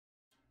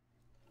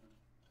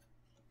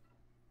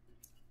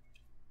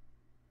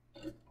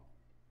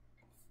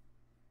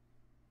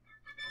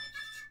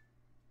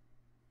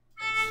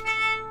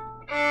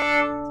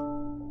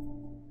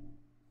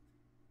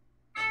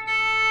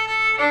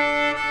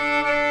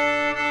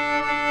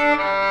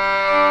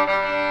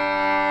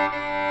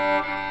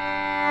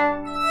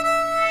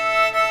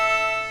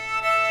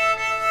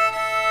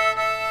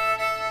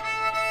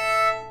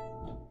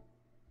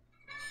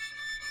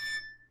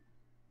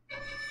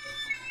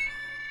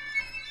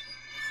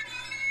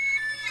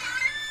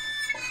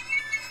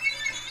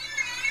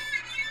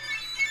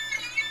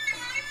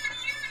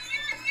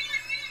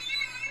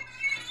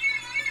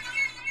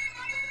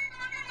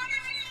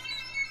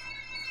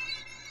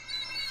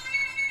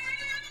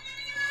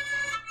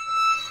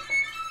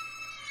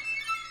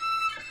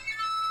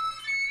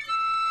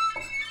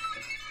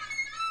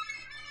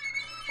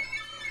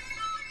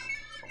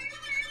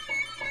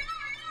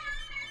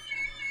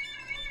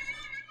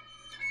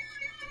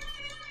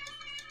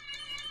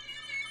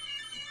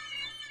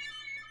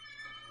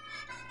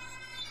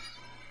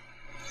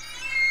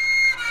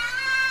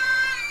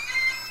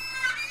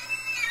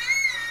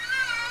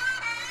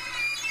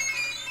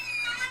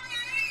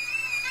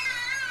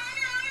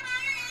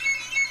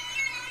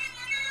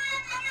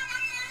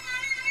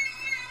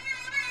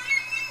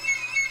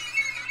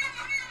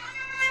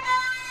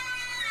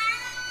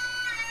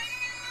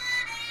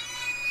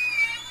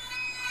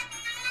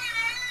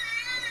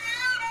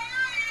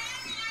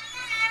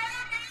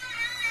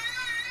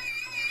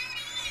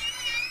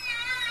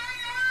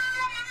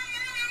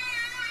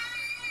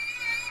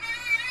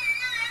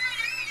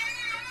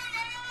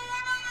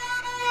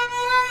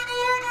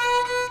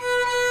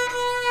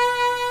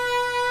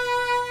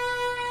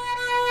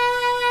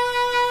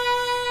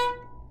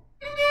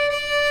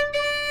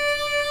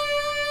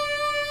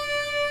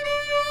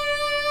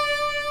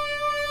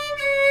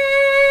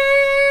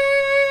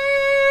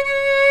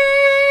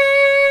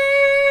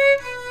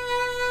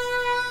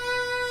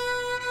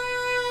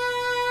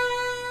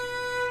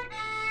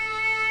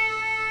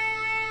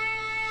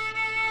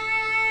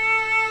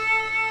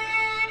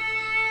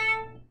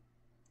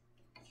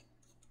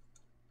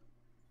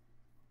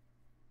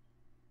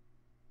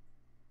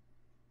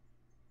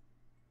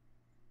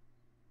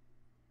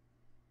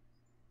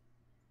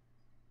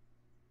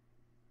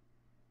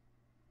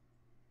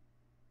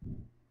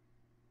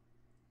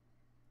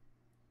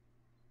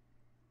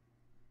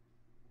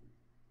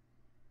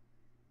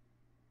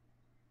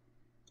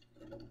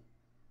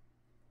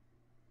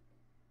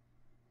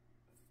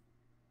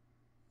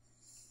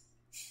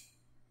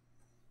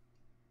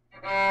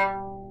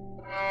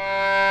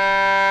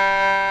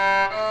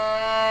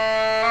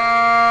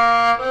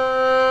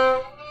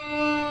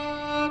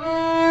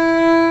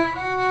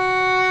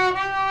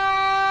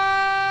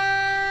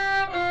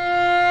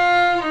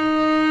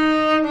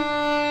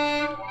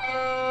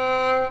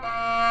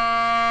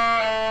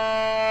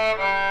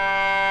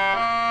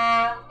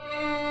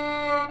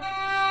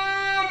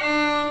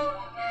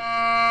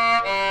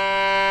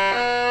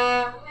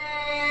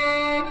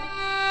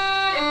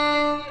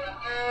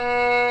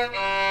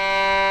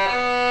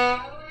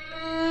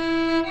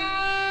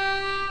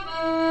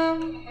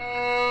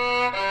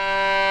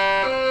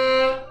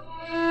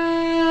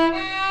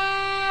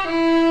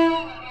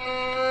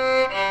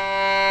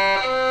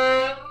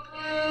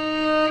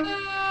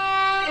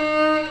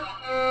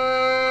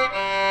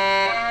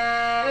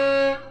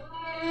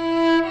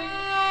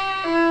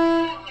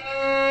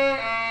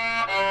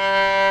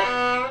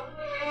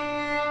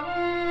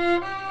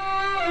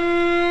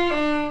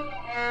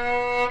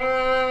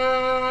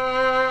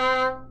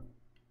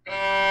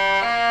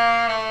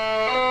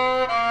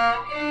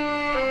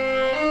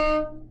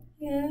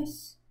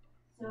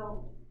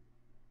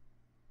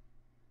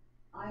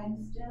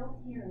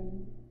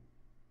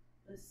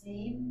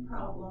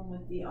problem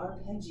with the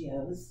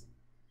arpeggios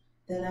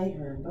that I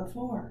heard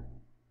before.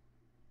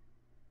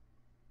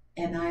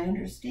 And I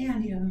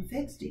understand you haven't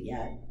fixed it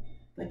yet,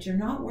 but you're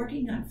not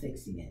working on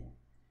fixing it.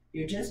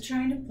 You're just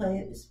trying to play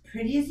it as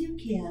pretty as you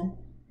can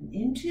and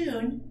in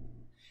tune,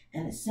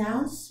 and it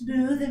sounds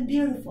smooth and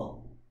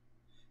beautiful,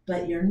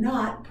 but you're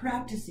not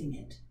practicing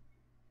it.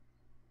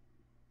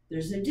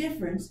 There's a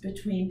difference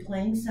between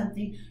playing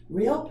something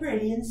real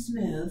pretty and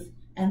smooth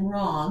and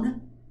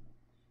wrong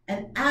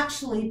and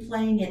actually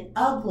playing it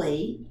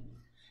ugly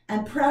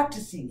and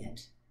practicing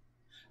it.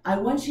 I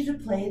want you to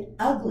play it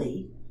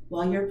ugly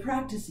while you're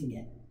practicing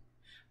it.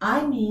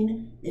 I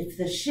mean, if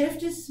the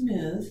shift is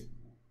smooth,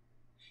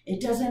 it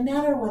doesn't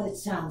matter what it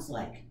sounds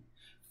like.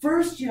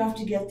 First, you have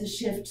to get the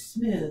shift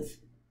smooth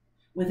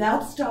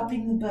without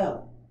stopping the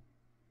bow.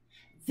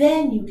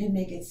 Then you can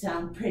make it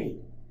sound pretty.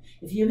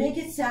 If you make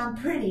it sound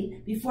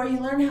pretty before you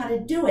learn how to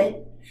do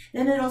it,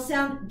 then it'll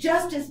sound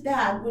just as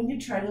bad when you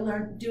try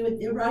to do it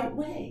the right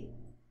way.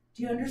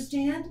 Do you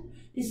understand?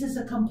 This is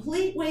a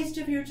complete waste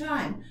of your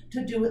time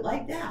to do it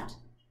like that.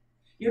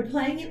 You're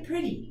playing it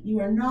pretty. You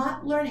are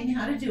not learning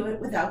how to do it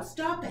without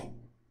stopping.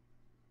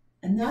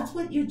 And that's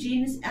what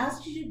Eugene has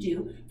asked you to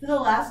do for the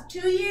last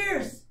 2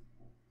 years.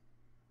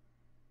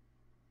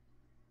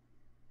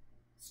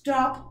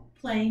 Stop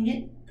playing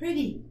it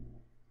pretty.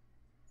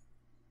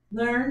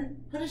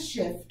 Learn how to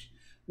shift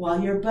while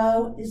your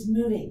bow is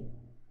moving.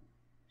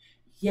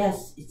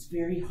 Yes, it's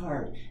very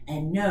hard.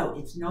 And no,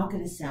 it's not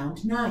going to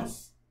sound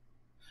nice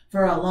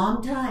for a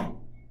long time.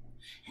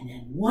 And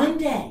then one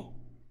day,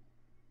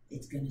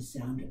 it's going to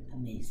sound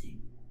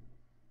amazing.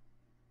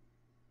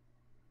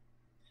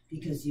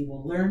 Because you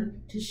will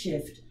learn to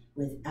shift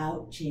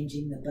without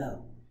changing the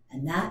bow.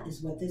 And that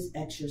is what this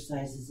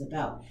exercise is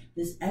about.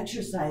 This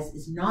exercise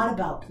is not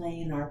about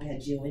playing an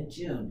arpeggio in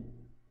tune.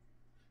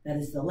 That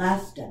is the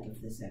last step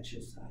of this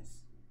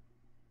exercise.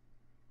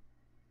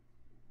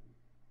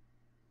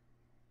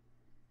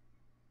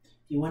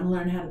 If you want to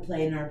learn how to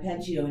play an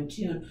arpeggio in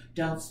tune,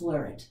 don't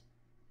slur it.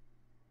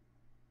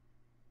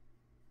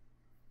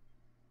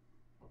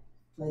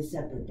 Play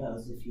separate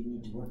bows if you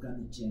need to work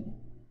on the tuning.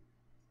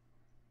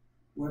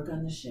 Work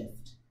on the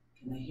shift.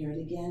 Can I hear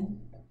it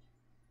again?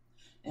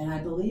 And I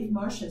believe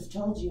Marcia's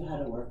told you how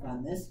to work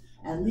on this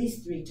at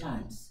least 3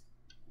 times.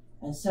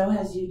 And so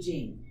has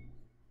Eugene.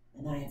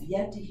 And I have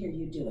yet to hear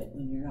you do it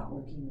when you're not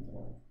working with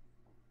Laura.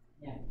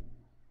 Yeah.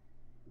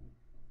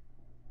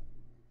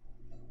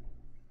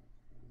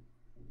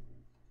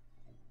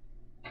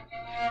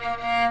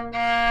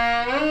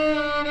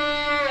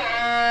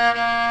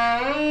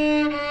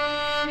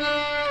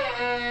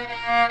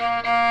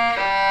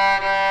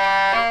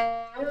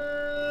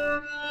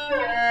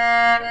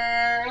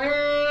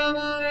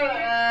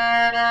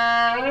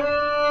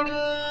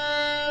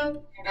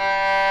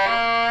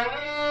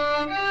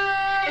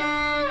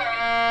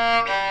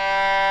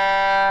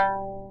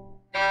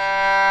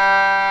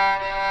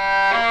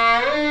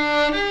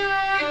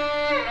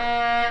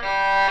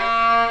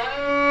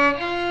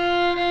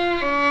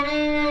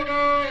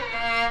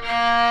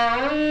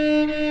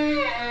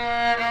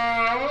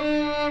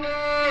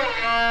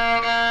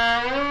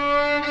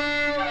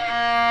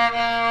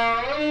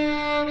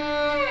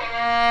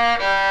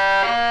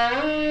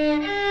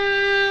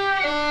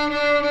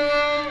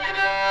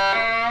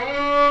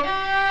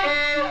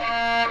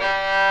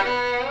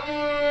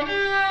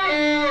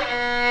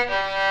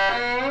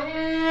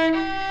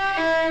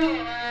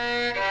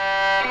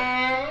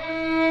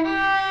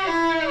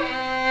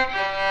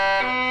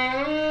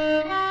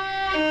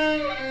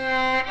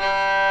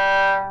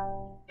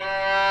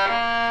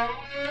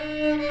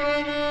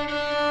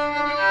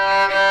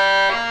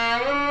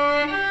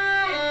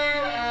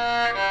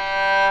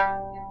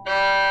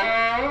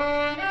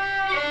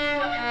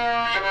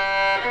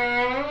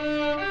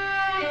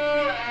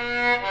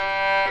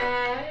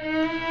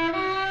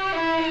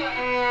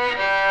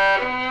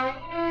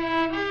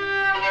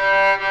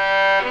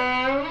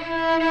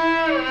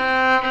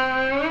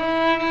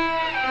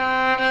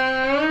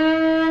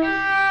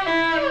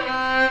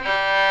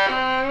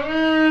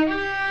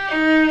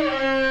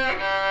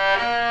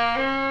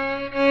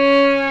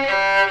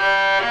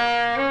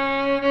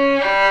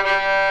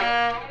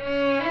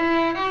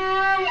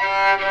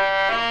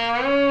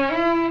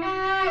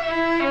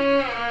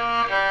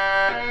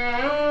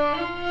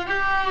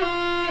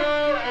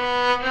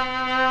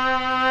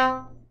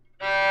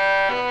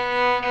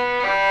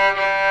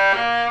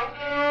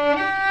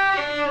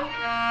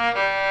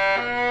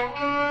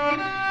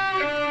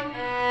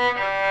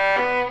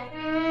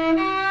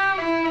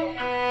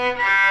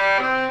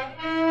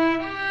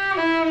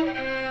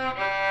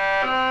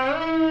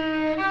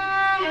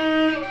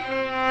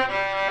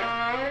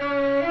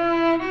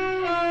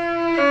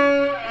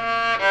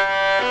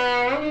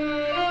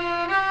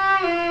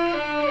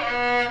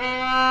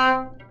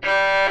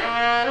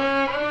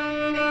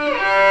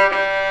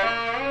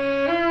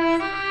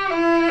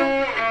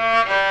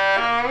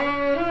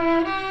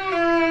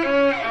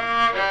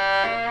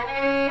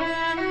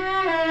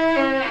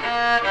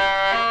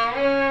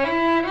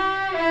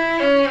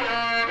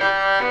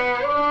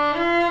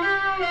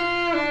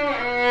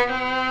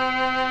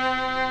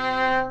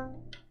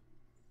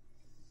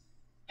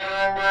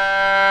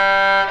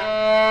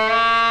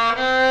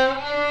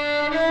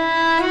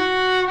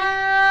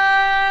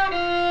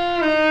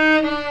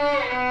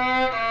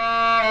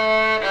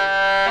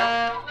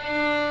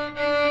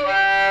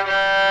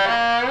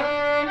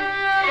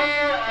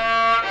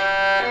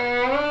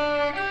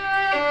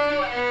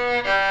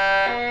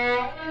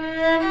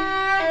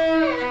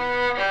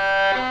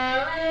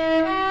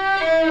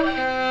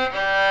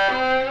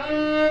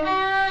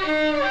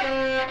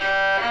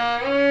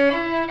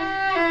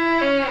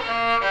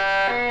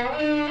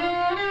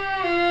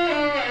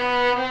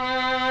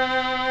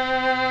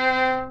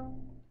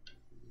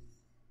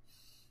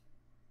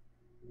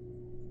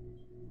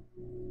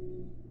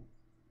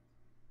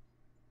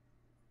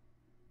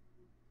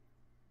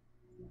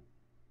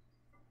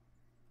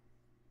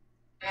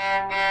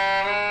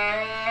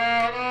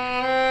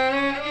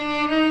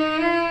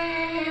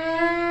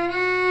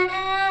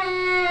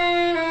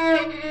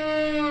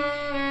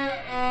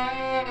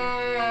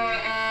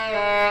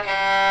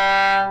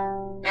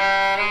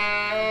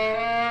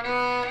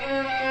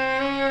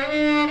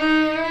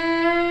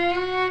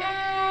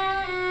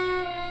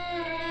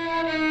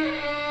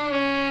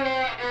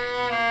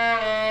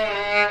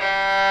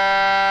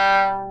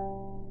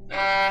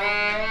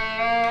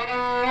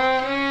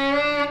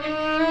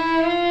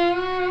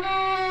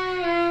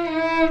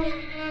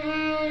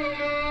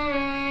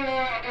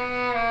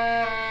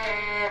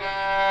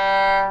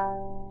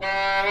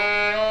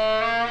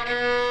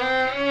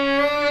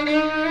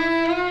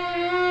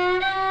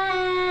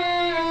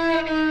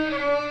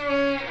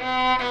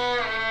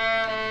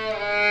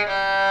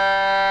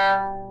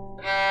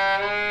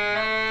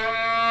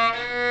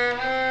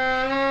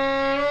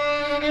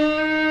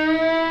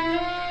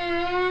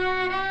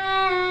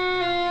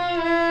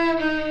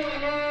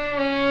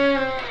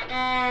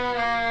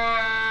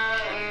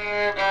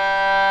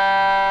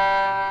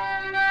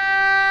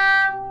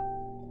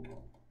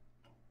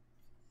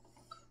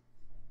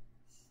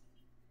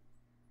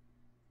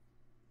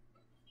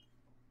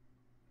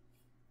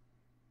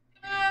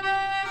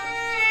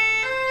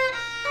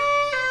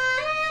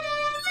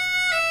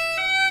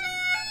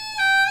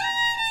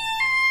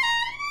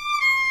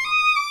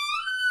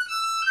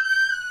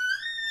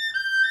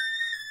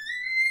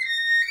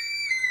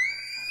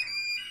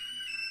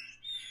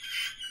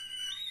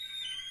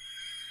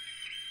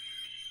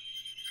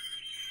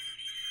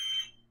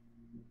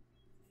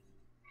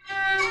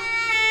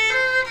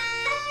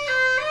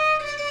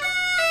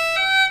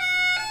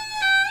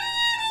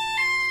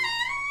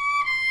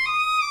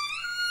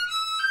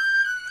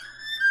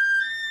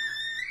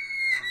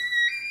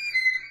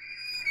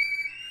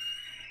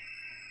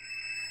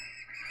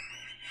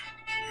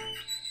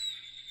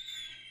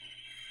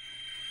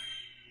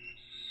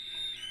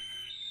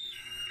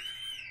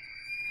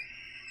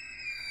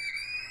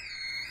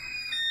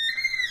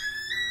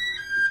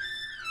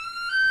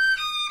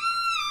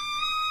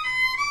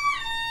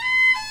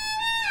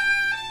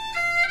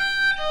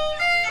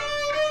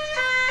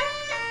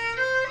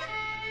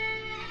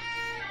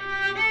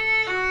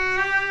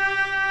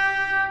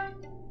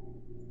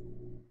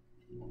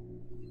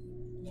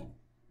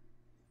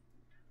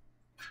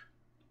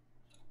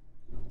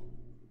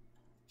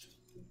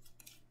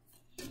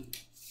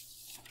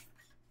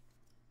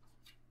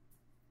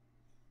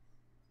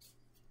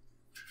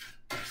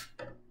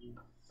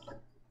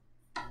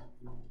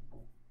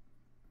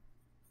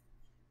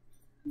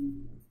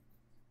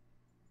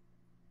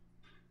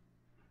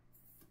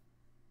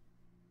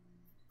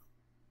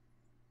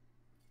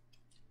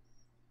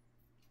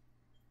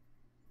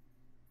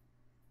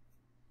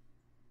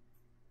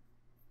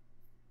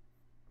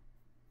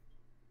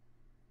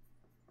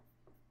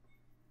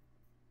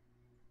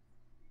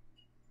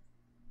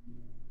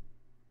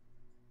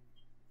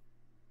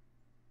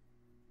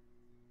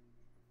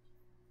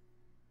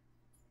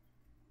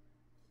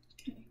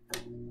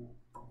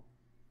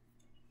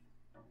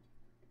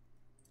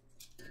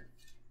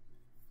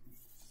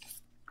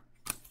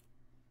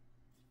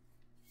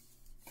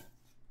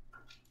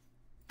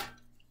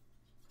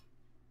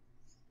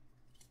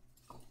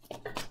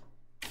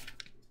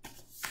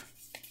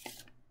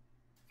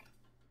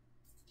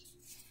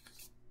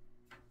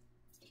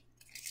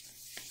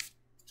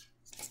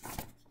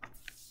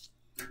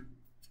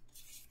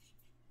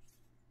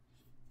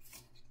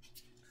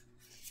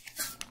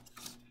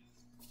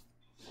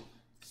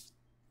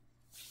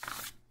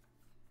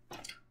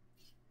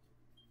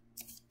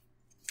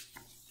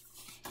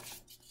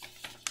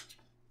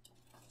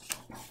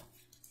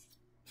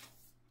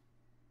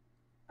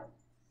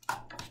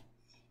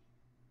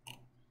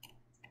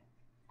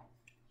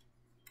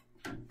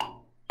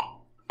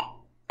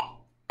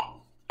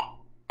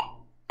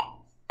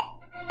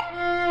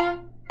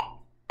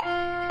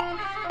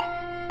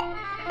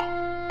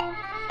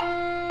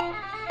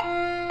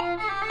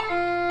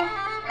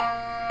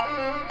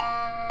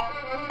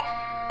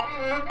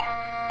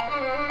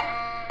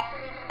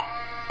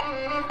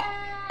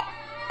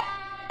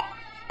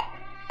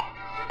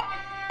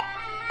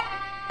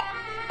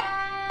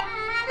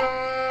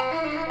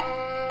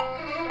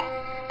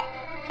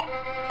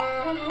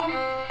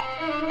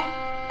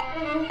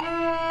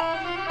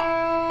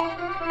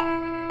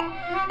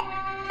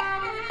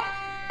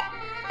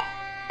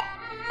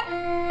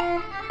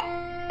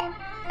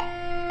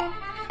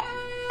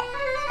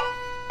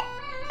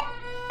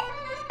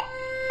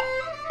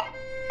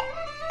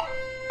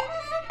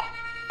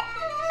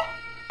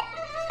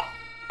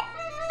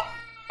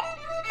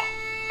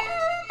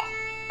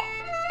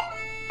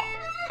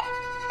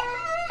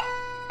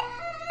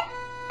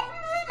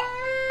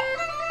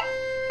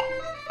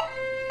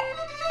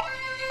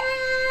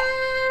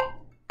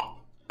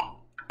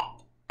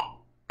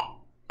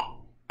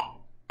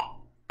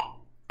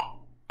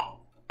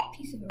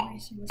 Piece of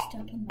eraser was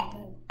stuck in my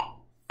bow.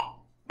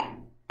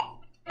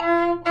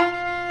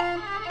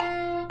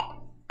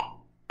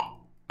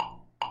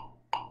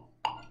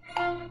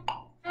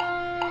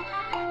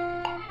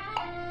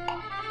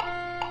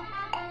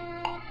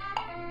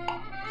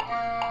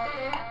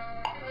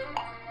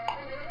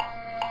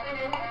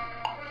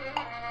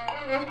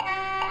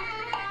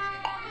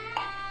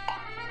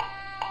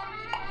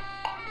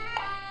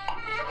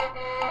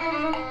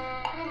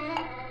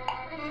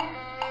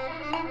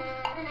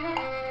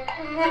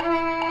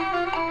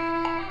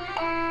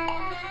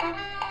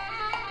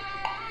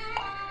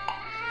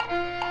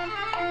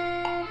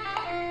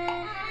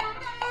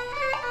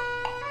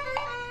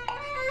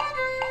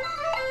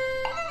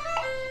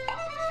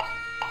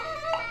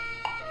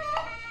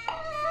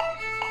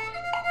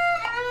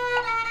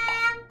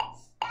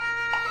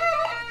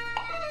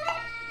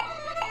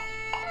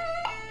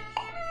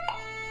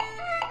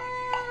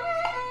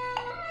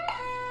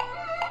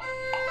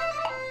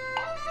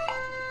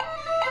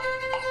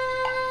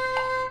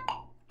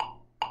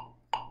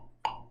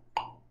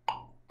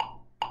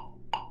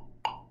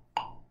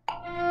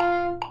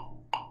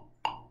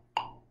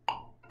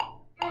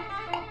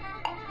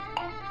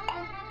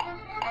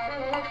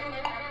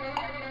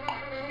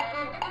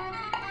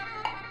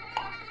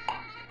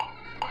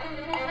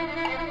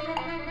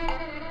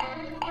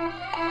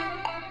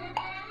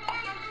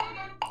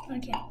 I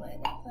can't play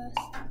that fast.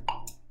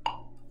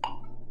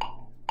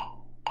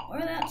 Or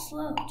that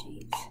slow,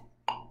 jeez.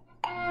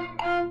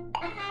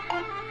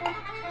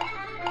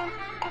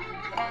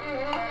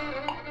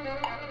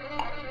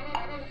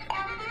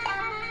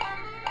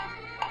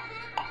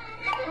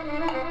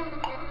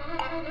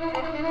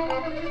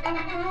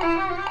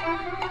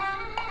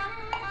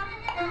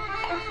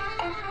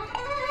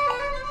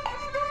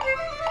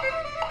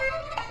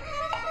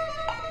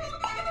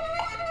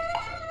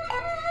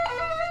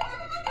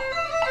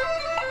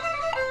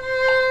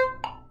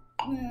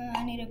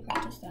 I need to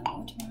practice that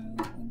more tomorrow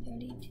with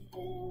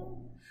 132.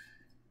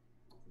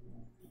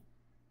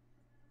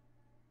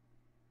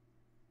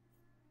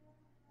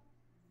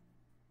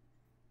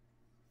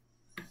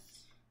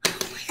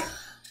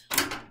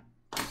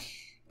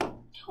 I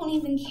don't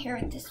even care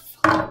at this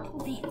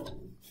point.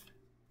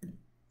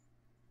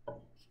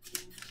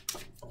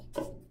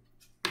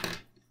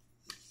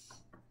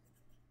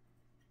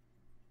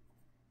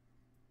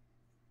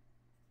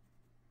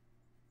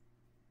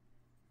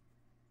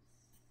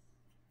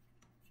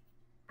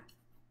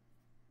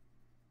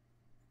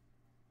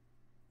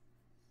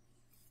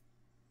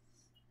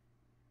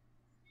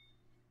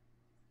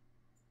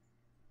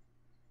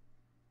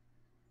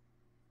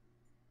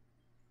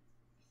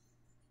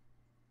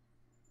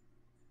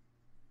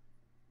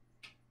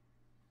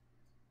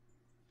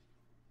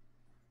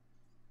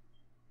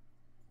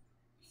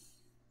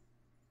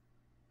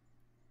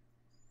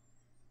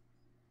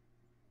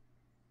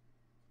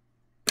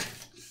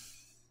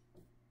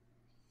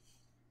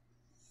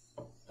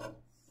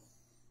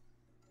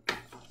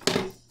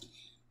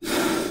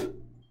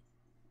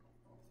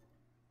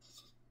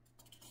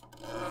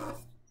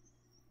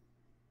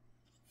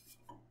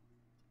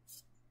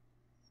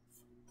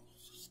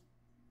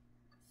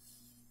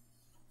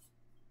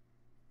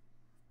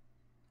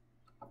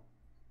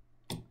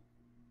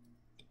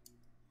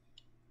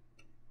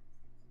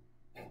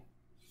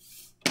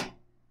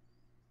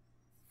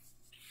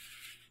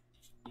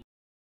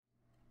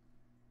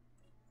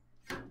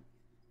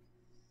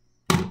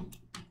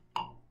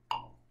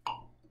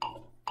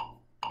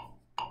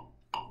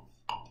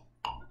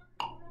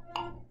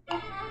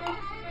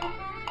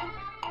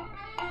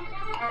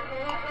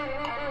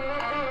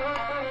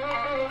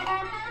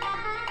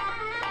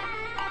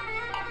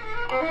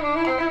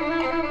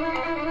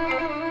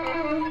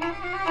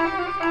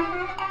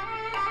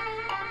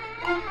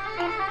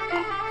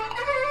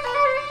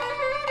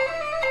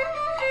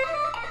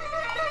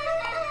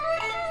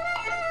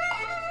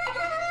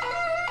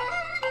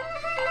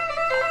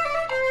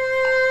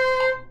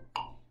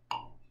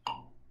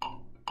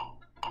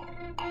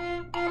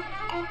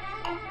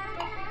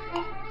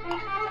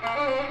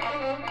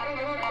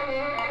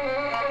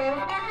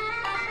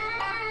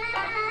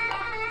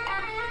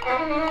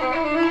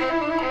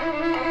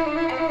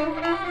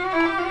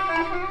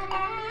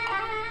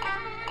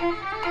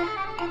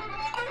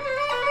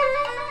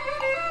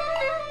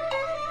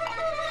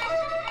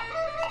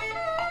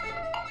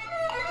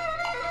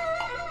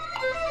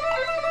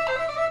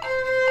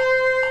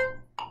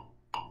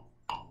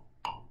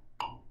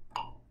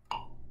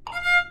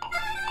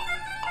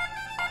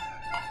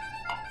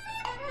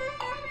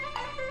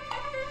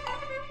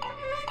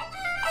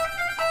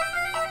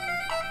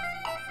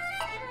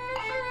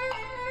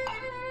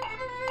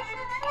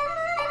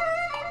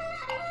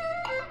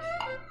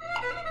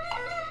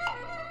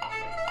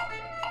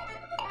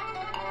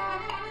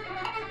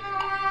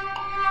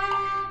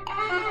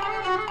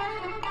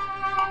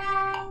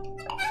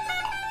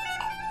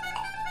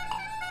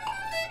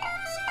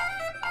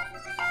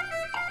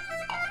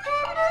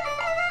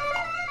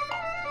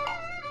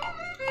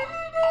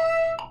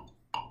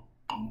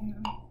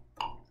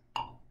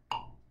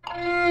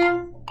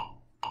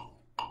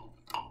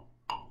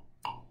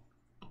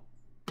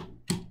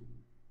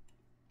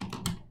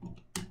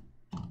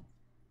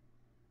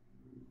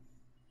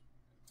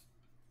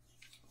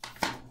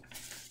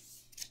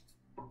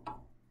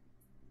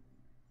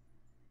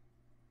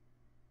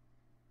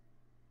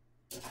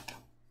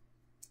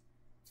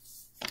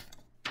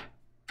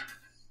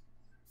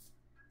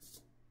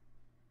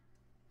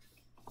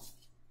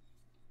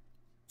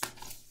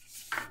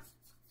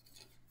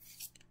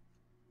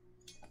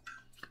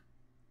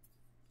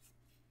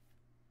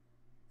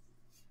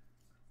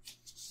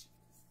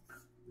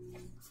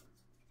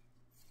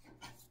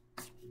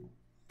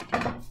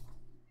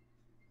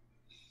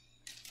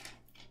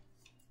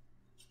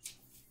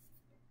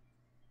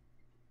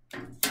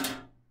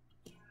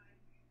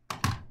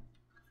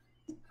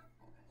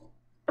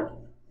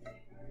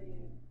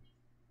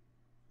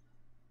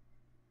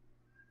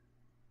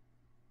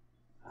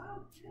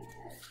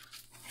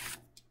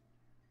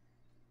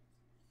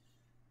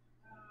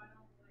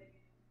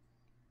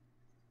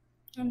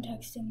 I'm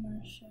texting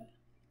Marsha.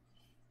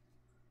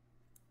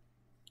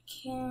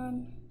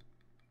 Can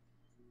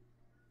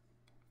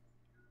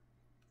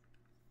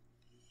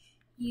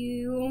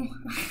you,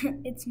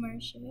 it's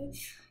Marsha,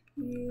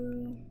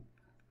 you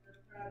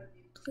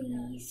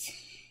please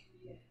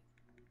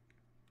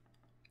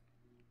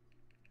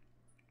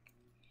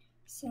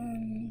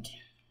send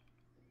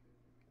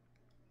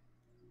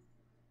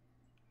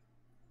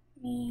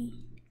me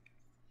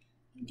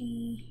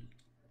the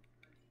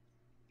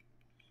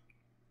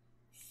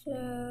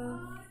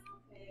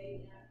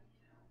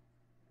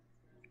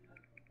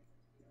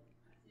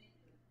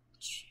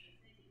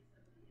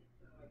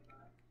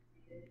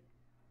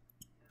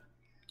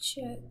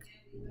check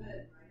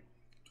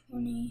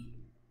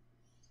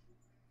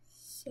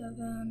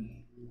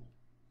 27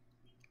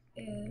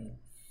 if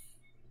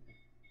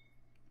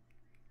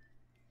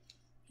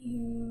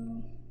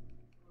you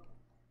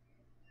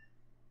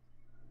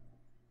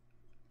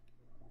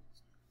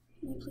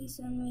can you please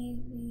send me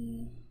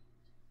the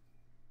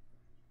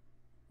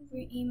over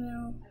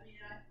email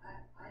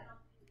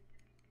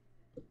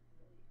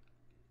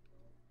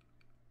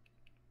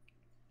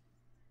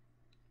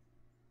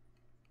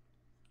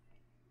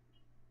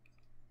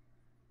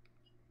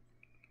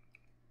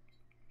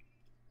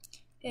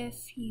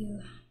if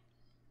you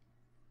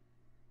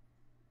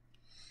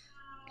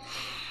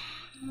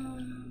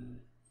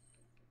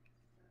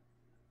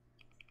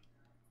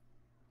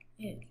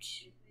it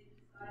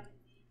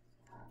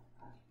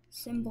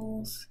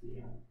symbols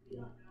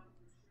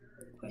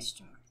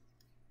question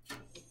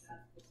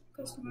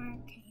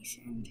mark can you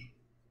send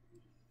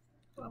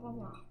blah blah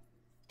blah.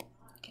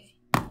 Okay,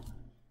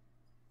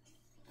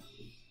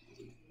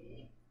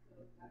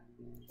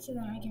 so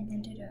then I can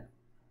print it out.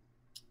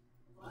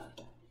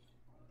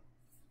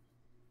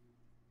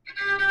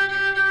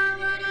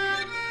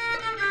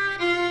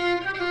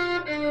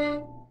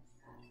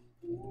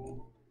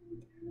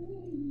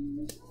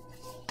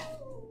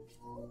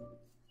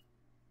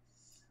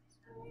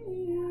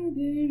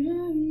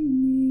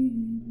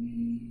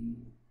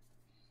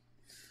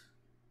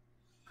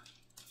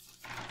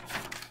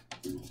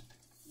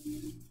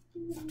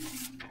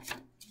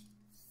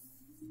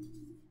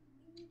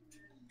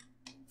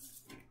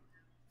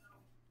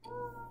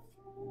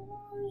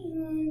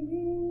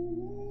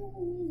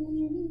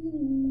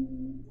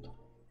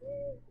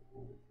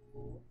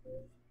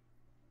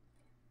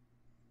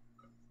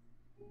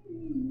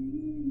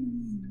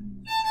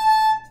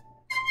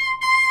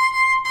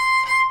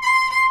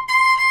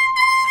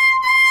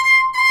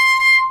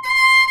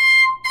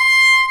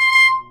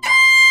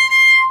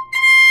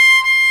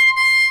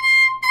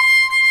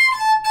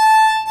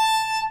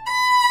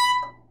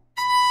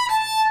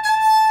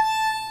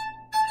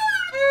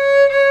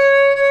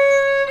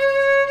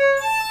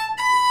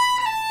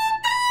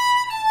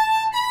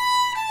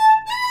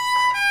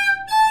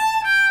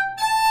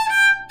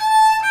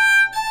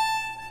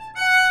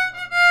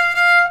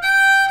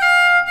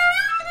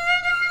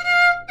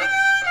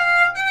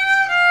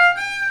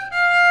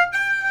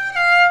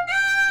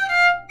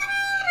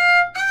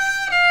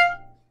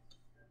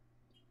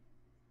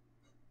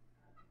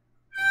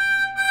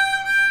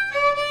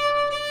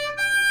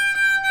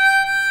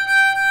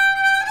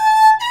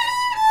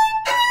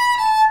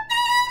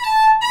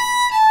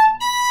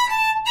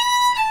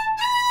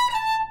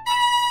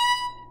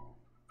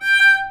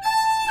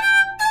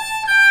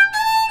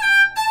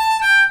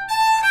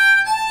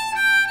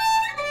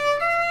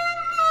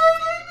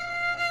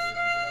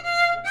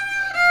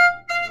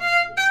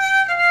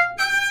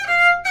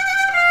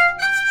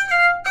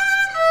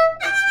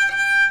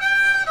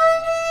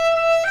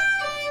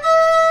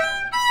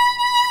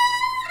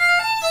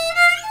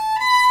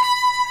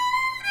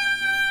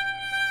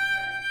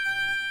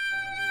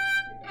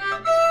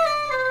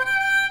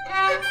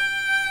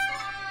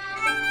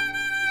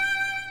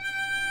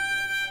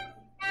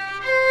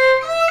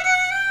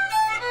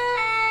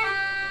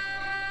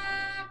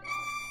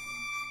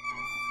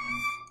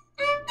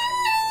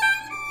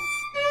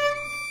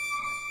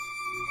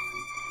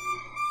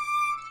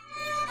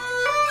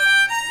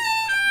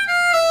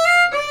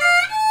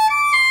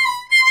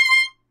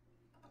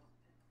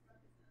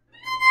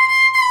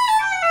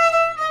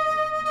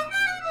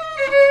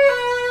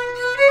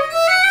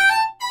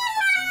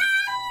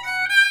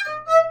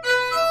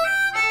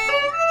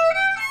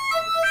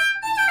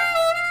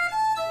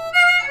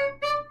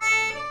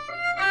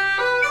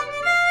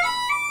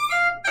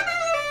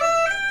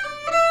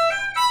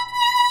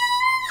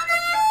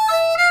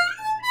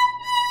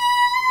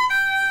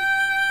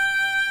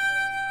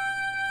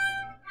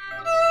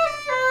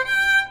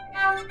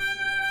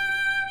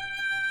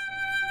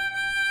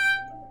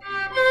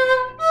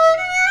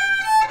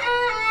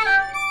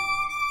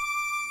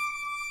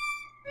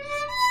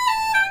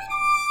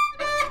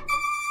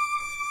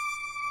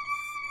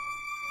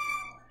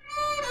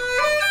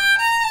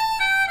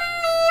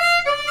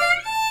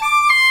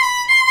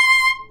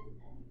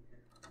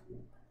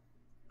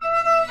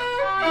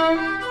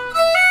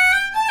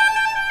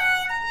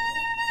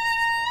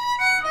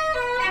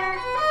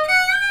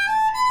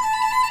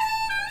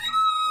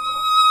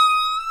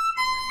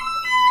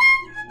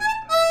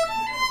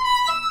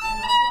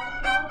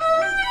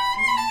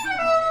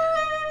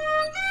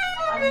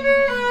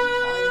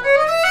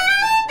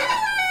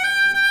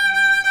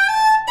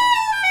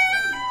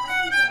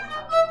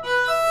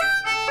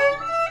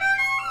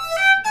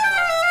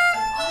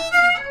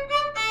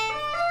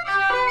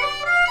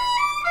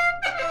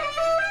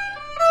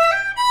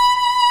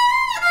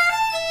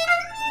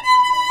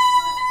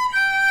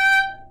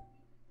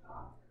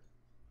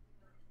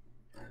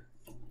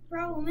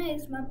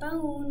 my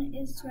bone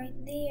is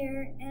right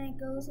there and it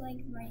goes like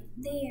right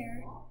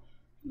there.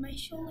 My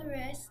shoulder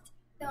rest,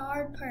 the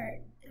hard part,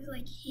 is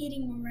like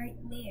hitting right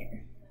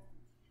there.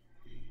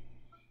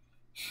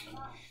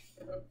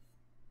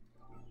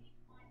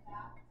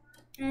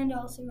 And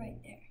also right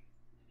there.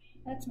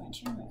 That's my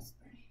chin rest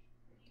there.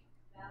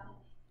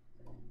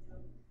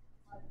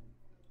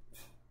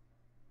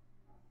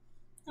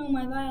 Oh,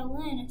 my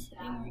violin is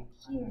sitting right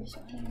here,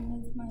 so I'm gonna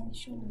move my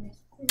shoulder rest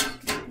closer.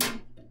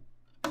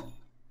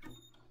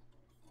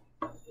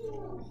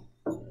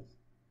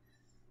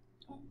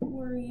 Don't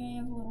worry, I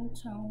have a little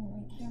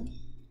towel right here.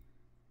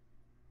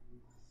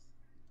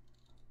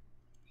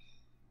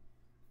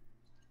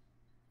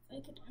 If I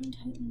could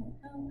untighten it,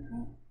 oh,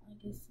 well, I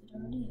guess it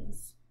already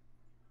is.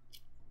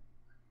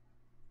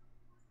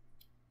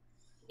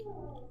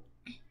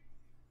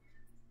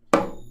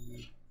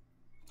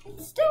 It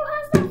still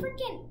has that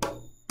freaking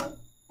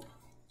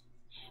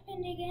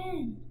happened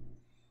again.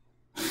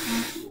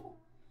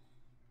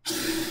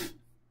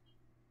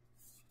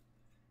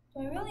 Do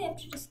I really have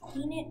to just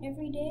clean it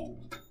every day?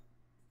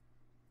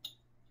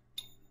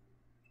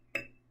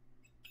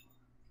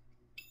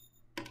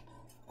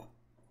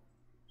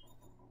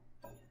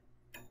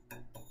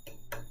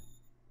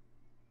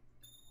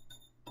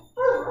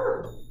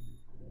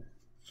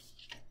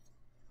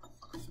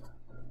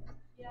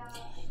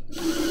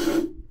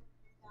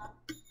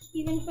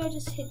 Even if I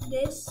just hit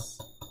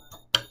this,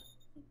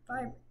 it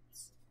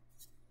vibrates.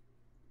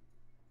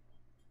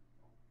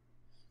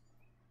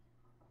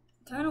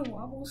 It kind of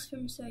wobbles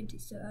from side to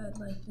side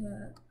like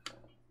that.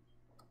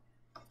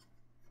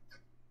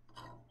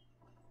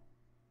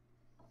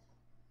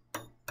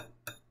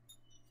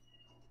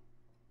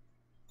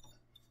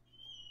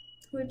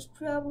 Which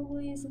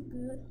probably isn't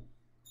good.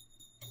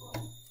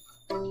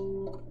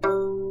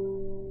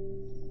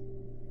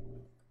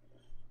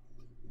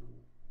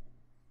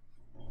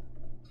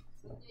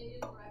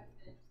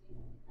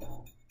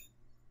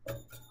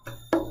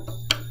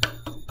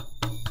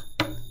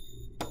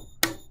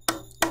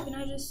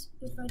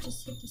 If I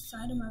just hit the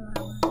side of my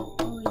violin, it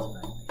always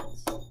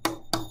vibrates.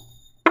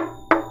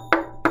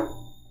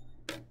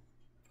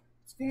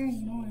 It's very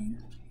annoying.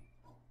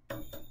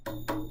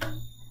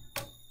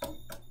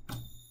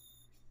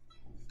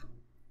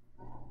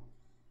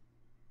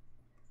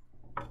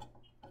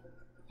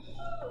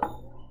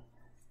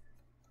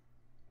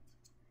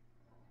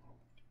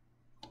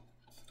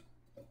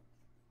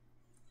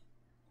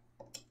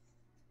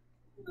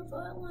 The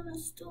violin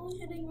is still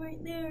hitting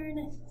right there, and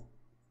it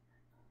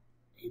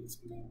hits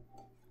me.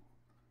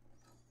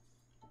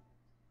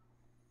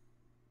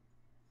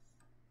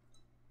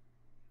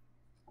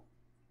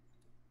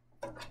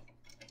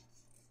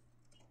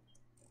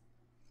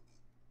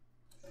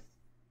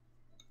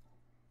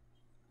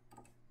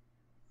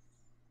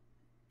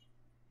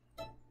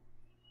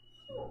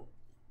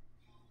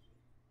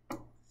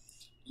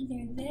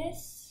 Either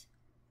this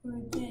or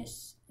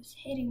this is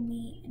hitting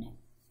me and it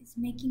is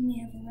making me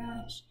have a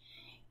rash.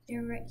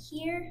 They're right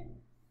here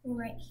or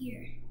right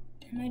here.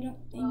 And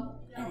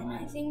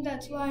I think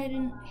that's why I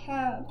didn't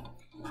have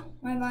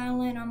my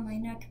violin on my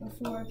neck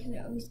before, because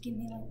it always give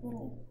me like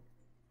little,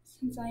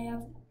 since I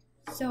have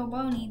so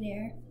bony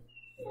there.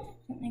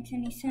 That makes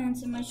any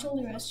sense, and my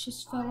shoulder rest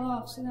just fell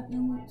off, so that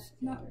means it's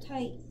not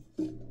tight.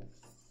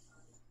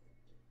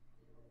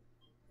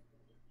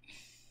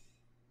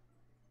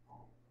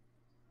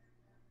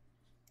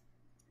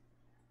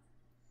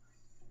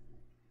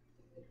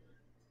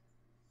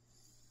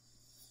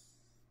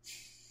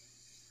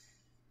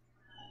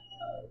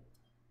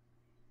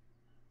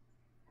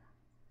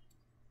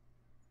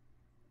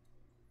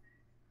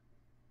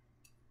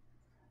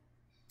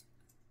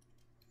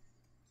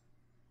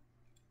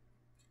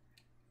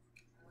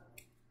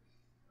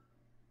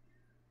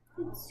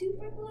 Did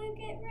super glue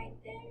get right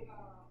there?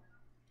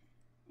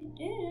 It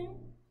didn't.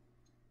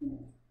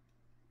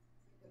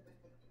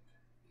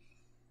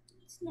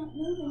 It's not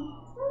moving.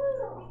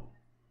 Oh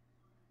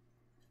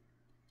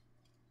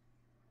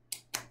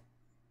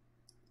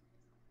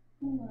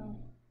well.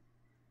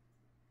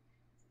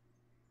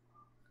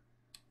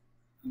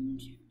 I'm trying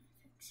to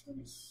fix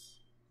this.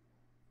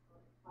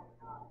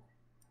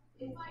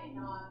 It might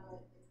not,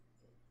 but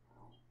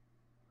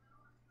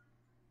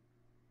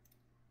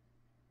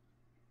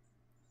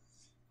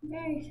I'm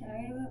very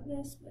sorry about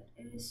this, but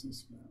it is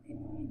just really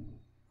annoying.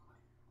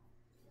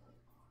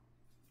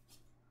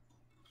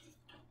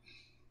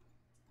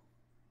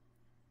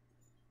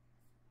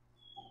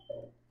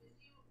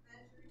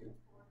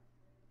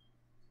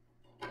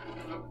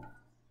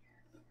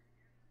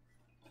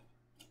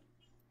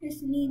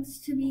 This needs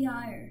to be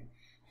higher.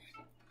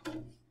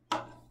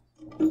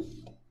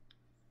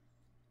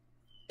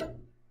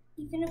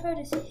 Even if I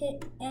just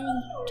hit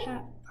any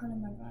tap part of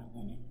my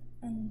violin,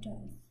 it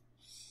undoes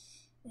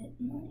it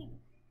might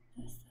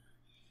does that.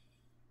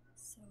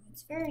 So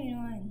it's very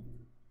annoying.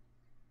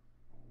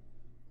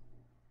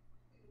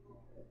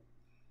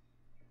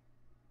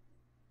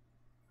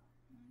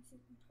 As you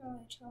can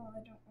probably tell, I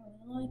don't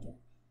really like it.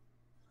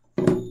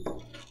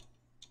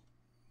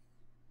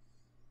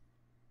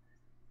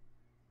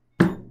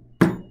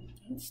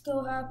 It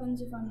still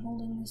happens if I'm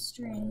holding the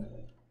string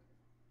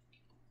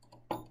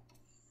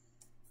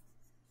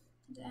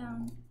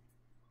down.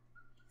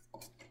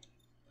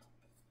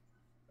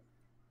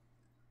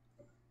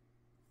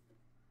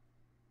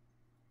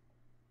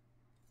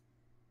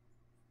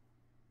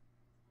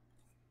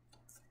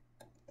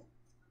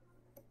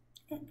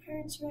 It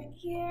hurts right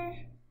here,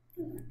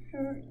 and it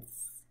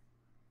hurts.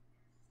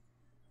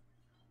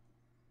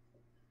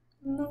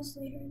 It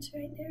mostly hurts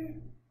right there,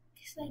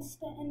 because that's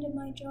the end of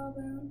my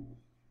jawbone.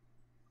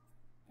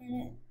 And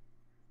it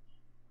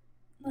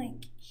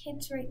like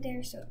hits right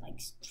there, so it like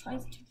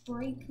tries to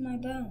break my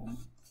bone.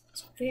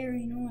 It's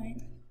very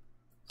annoying.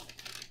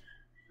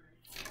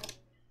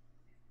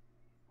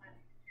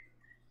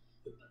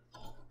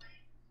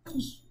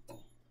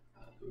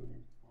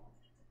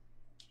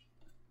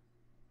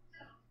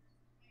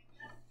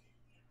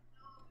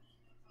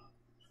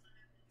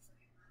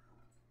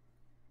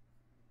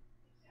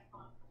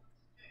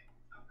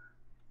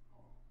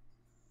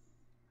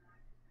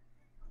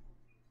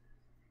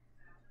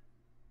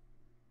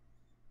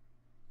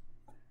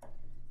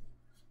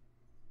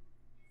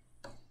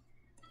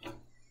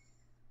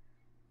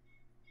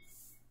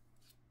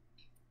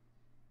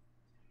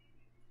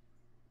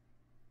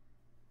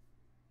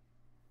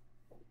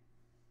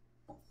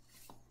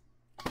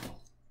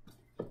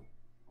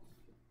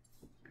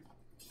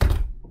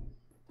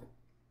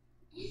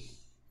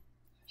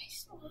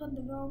 Had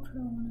the Velcro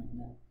on it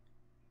that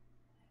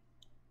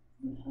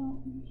would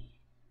help me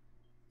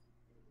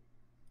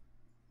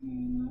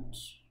very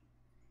much.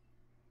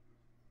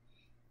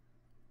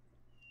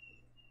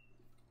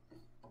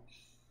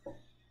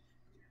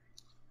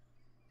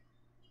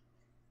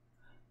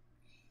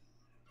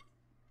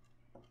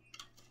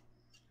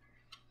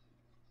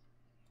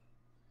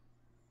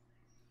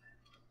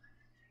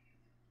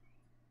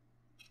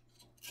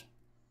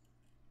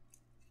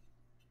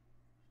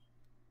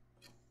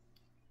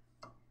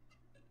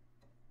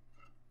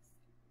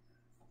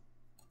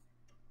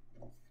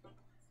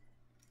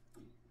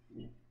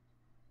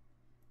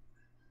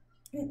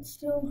 It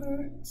still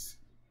hurts.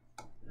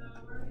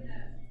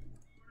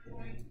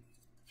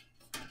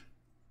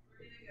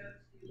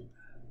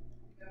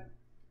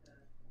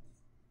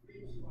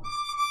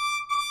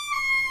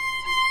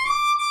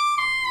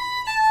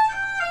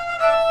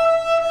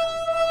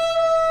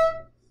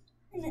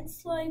 And it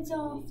slides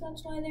off.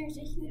 That's why there's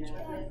a huge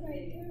gap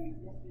right there.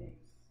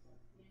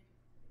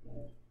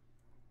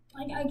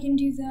 Like I can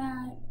do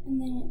that,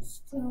 and then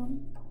it's still.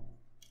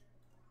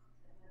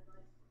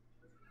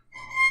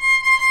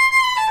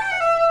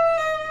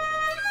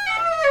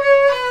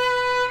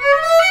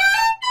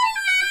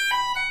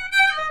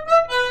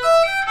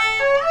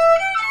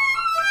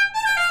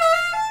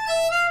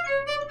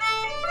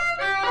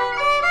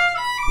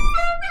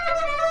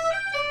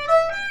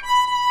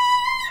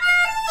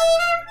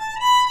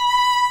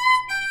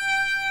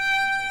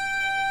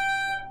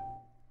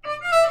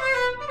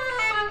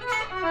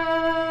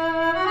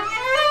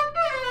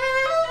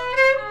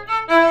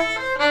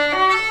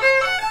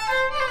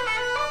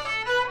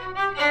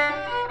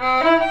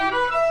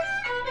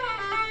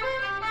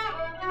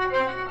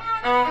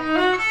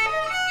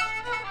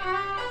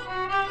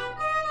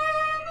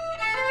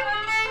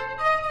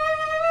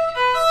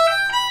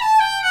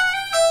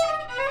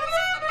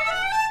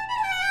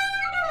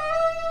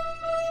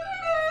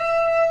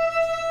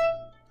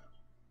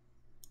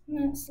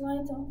 And it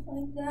slides off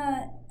like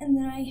that, and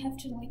then I have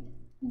to like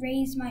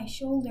raise my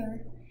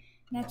shoulder.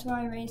 And that's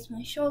why I raised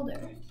my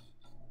shoulder.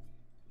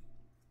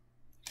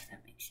 If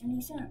that makes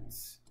any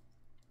sense.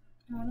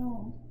 Not at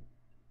all.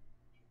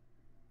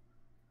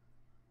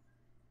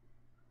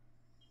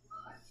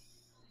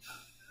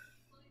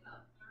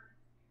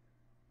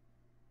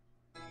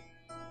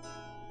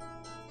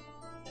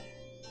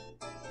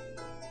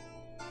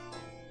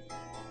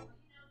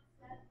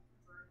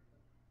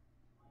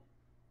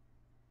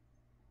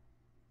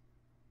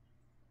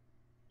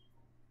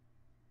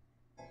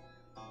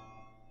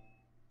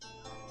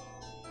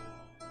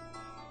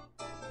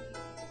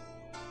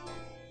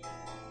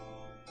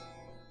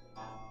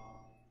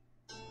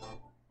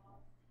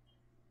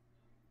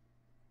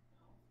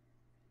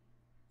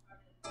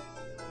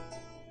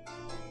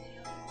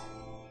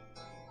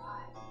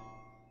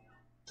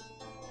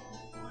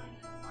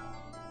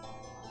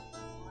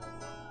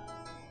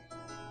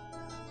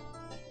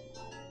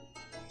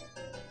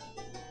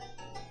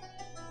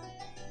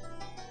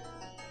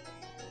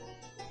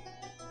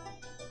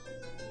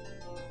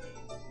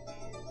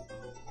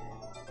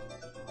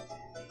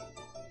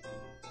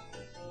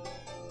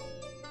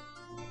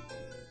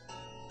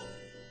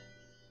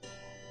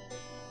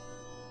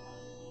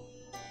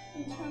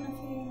 I'm trying to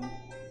figure out.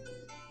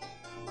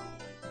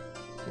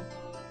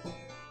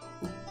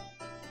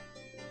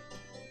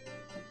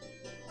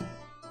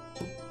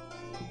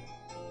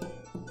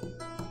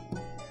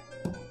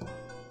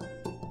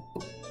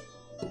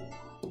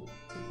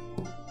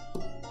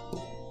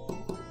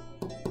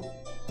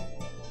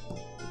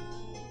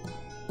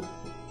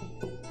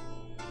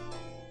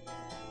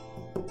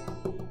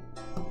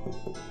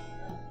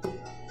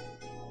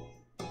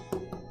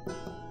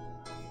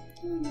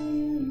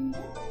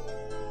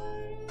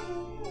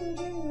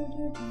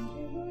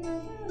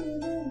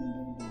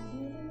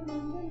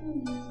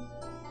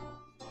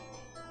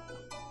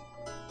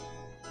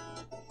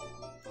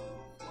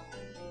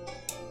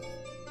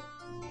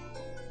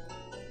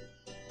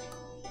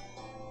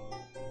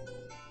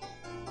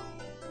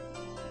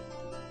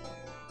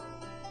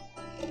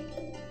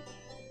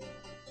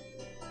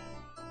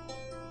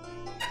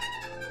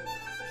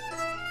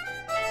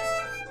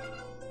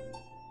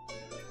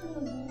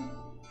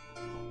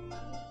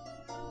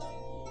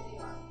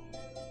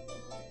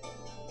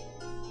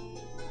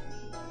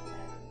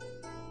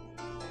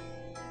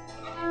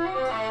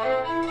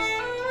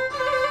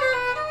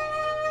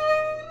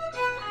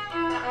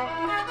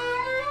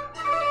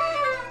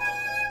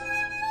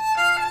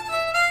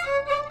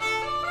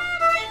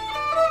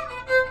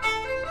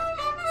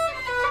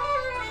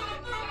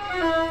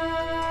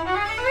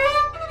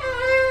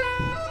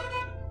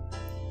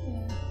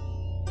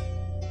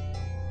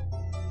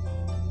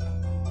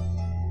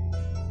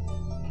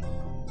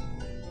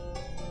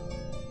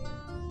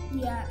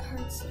 Yeah, it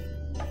hurts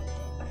like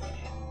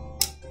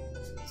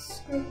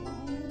scrape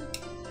on it.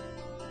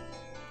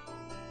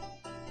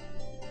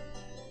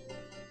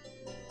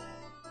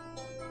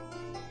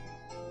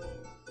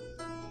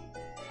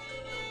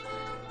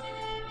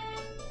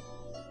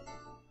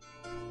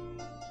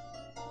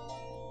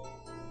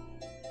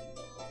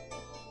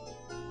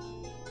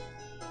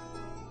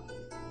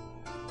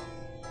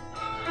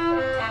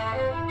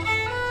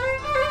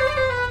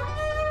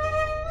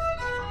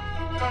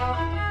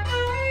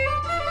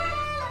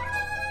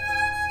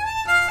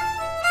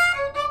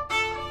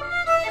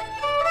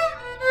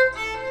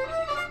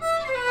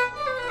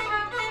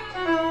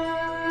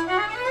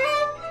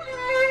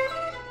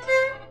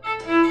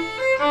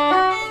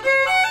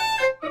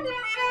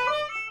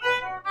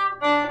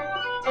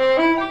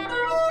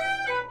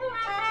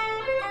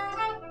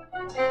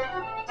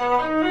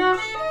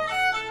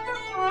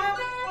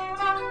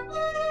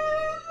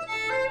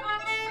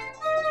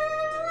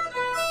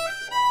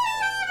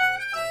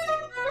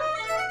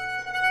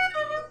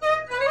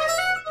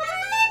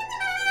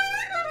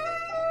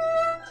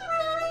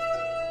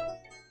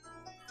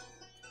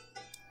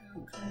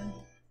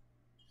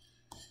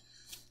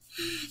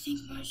 I think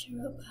Marsha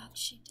wrote back.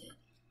 She did.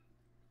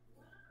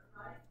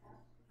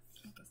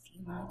 Like a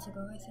few minutes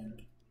ago, I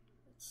think.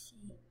 Let's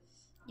see.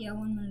 Yeah,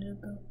 1 minute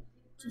ago.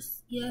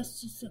 Just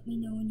let me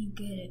know when you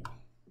get it.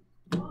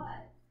 Ow.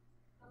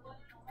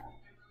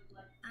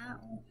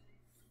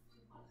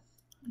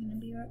 I'm gonna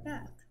be right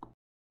back.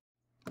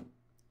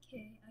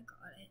 Okay, I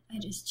got it. I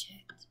just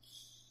checked.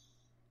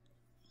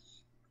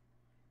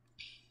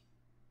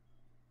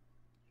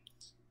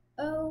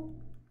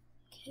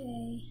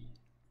 Okay.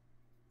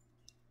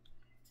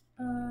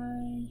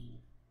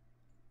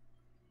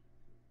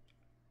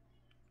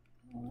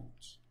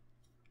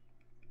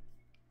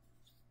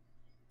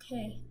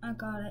 Okay, I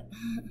got it.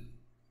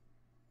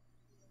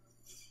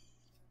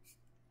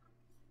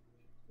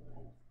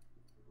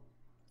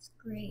 It's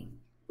great.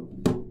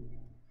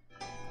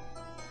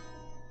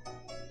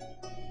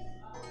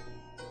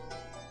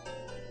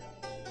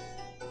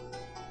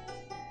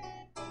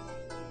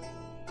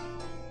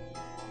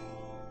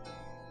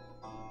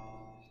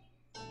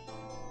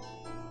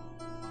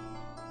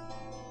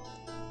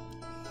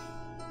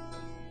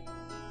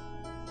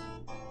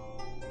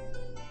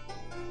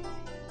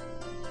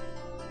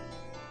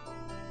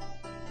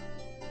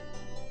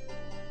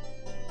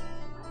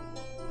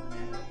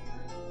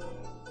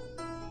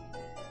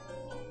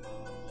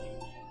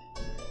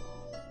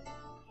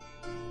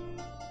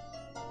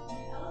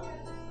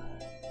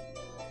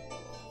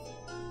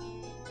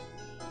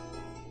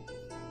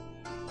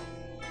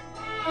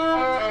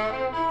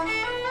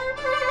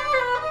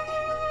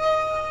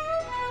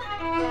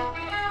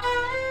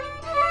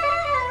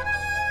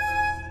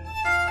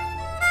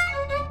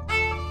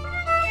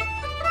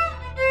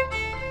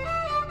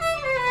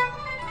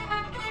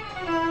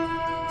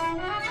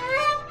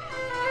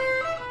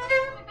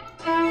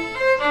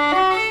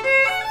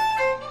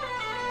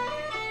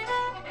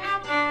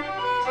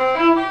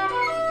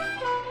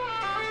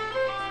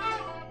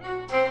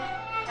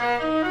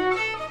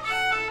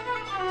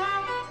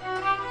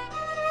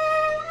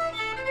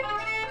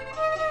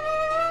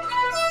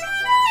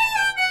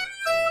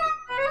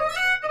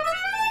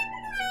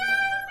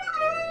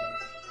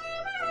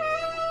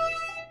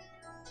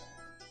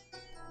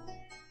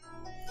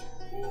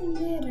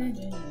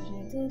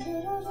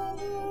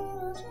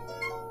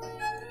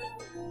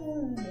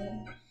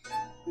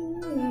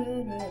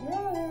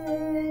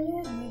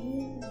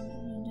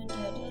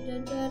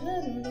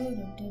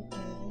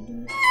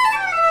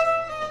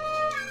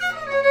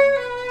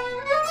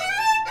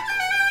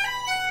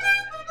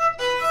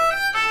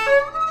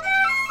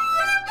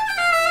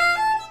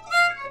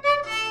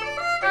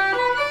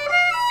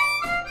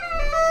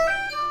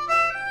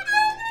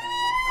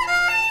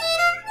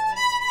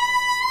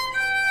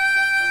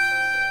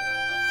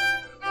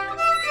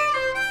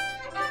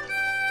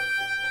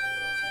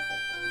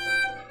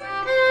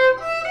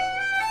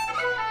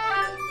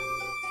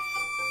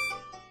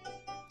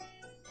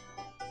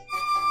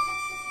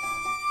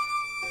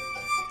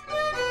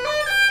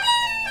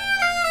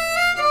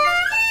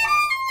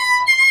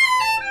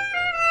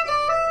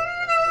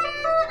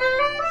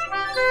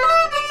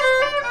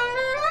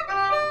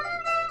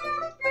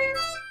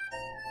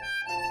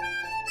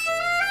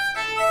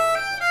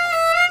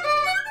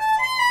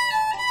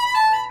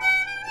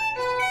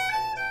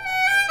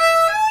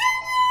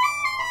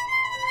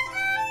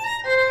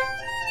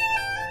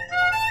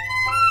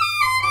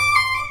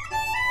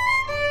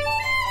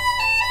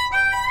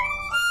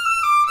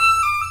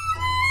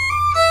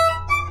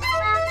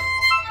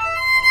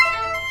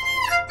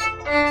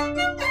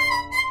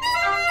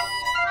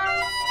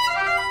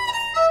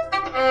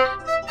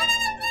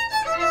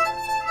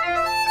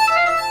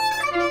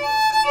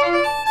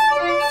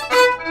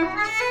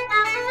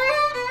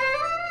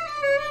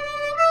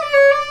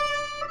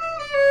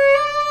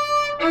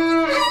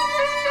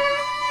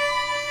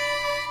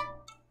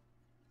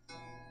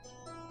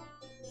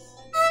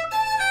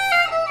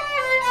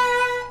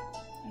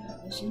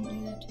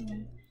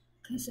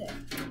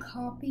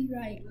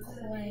 Copyright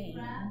claim.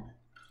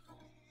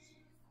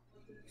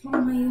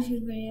 on my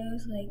YouTube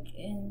videos, like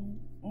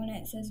when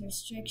it says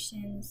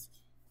restrictions,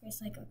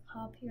 there's like a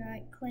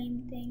copyright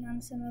claim thing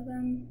on some of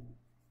them,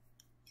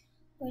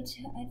 which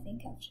I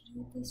think have to do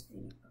with this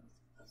video.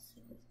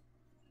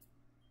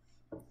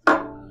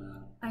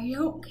 I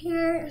don't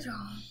care at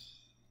all.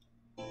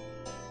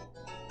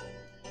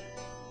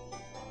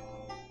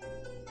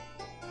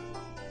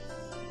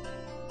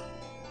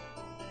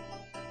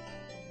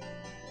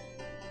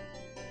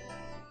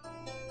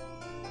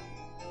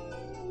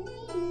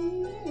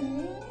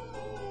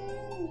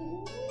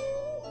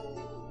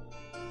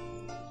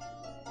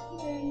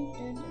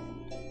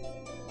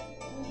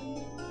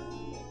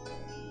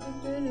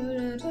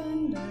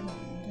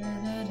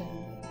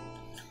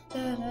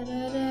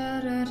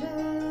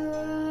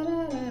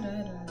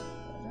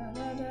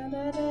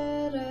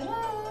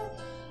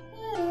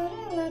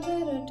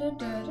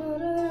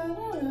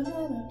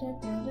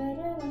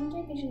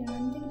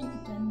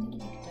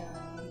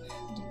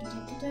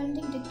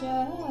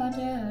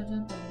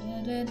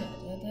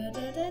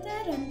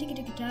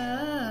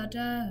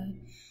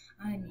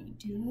 I need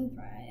to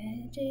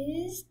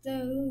practice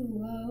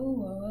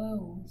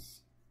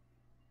those.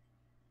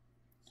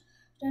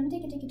 Dun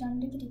digga digga dun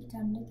digga digga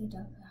dun digga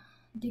dugga.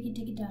 Digga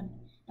digga dun.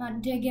 Not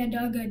digga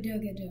dugga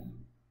dugga dun.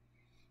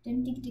 Dun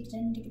digga digga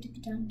dun digga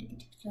digga dun digga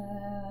digga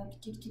dun.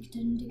 Digga digga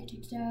dun digga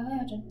digga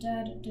da da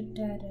da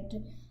da da da.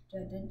 Da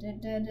da da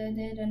da da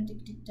da dun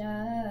digga digga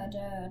da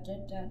da da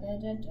da da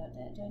da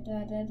da da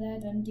da da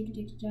dun digga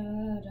digga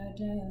da da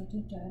da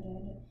da da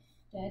da.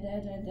 Da da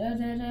da da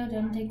da da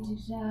dun digga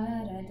digga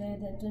da da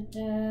da da da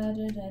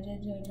da da da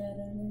da da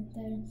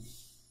da.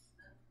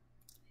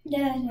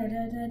 Da da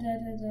da da da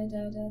da da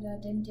da da da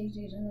dun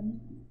digga dun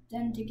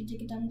digga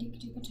digga dun digga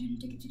digga dun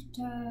digga digga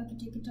da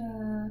digga da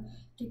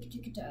digga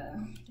digga da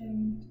dun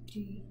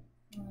digga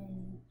 1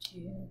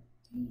 2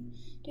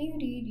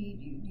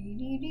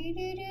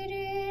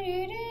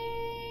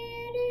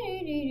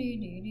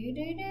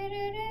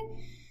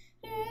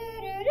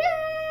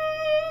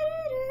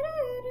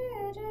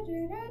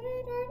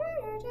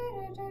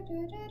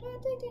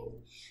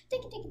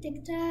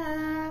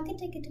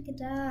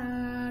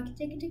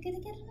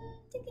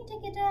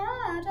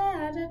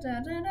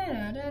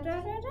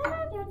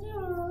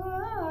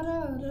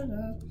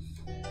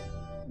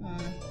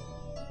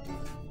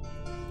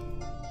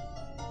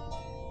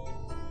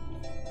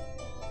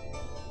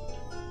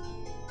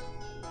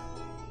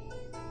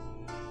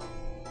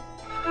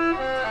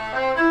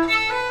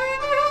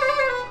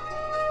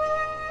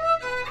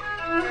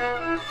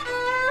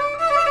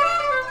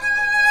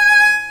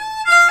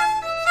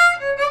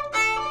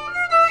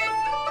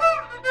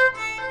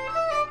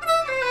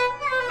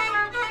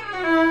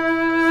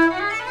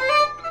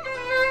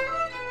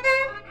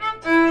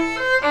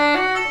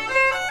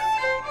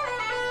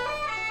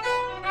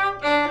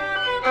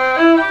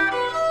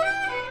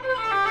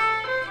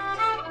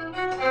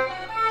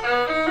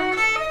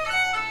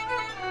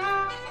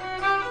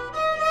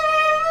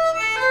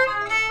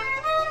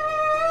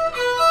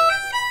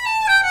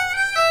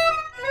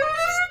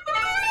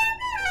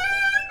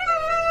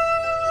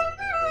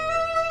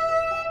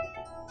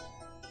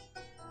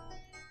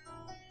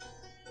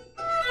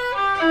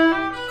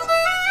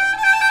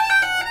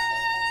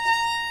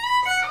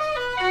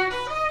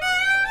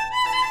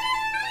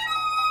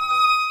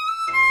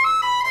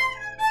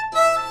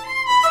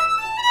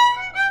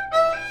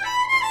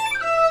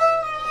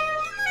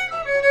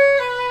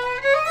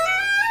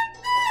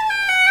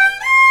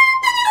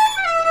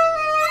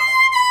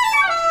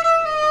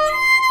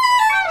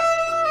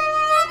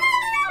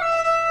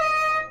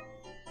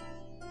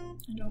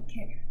 I don't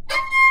care.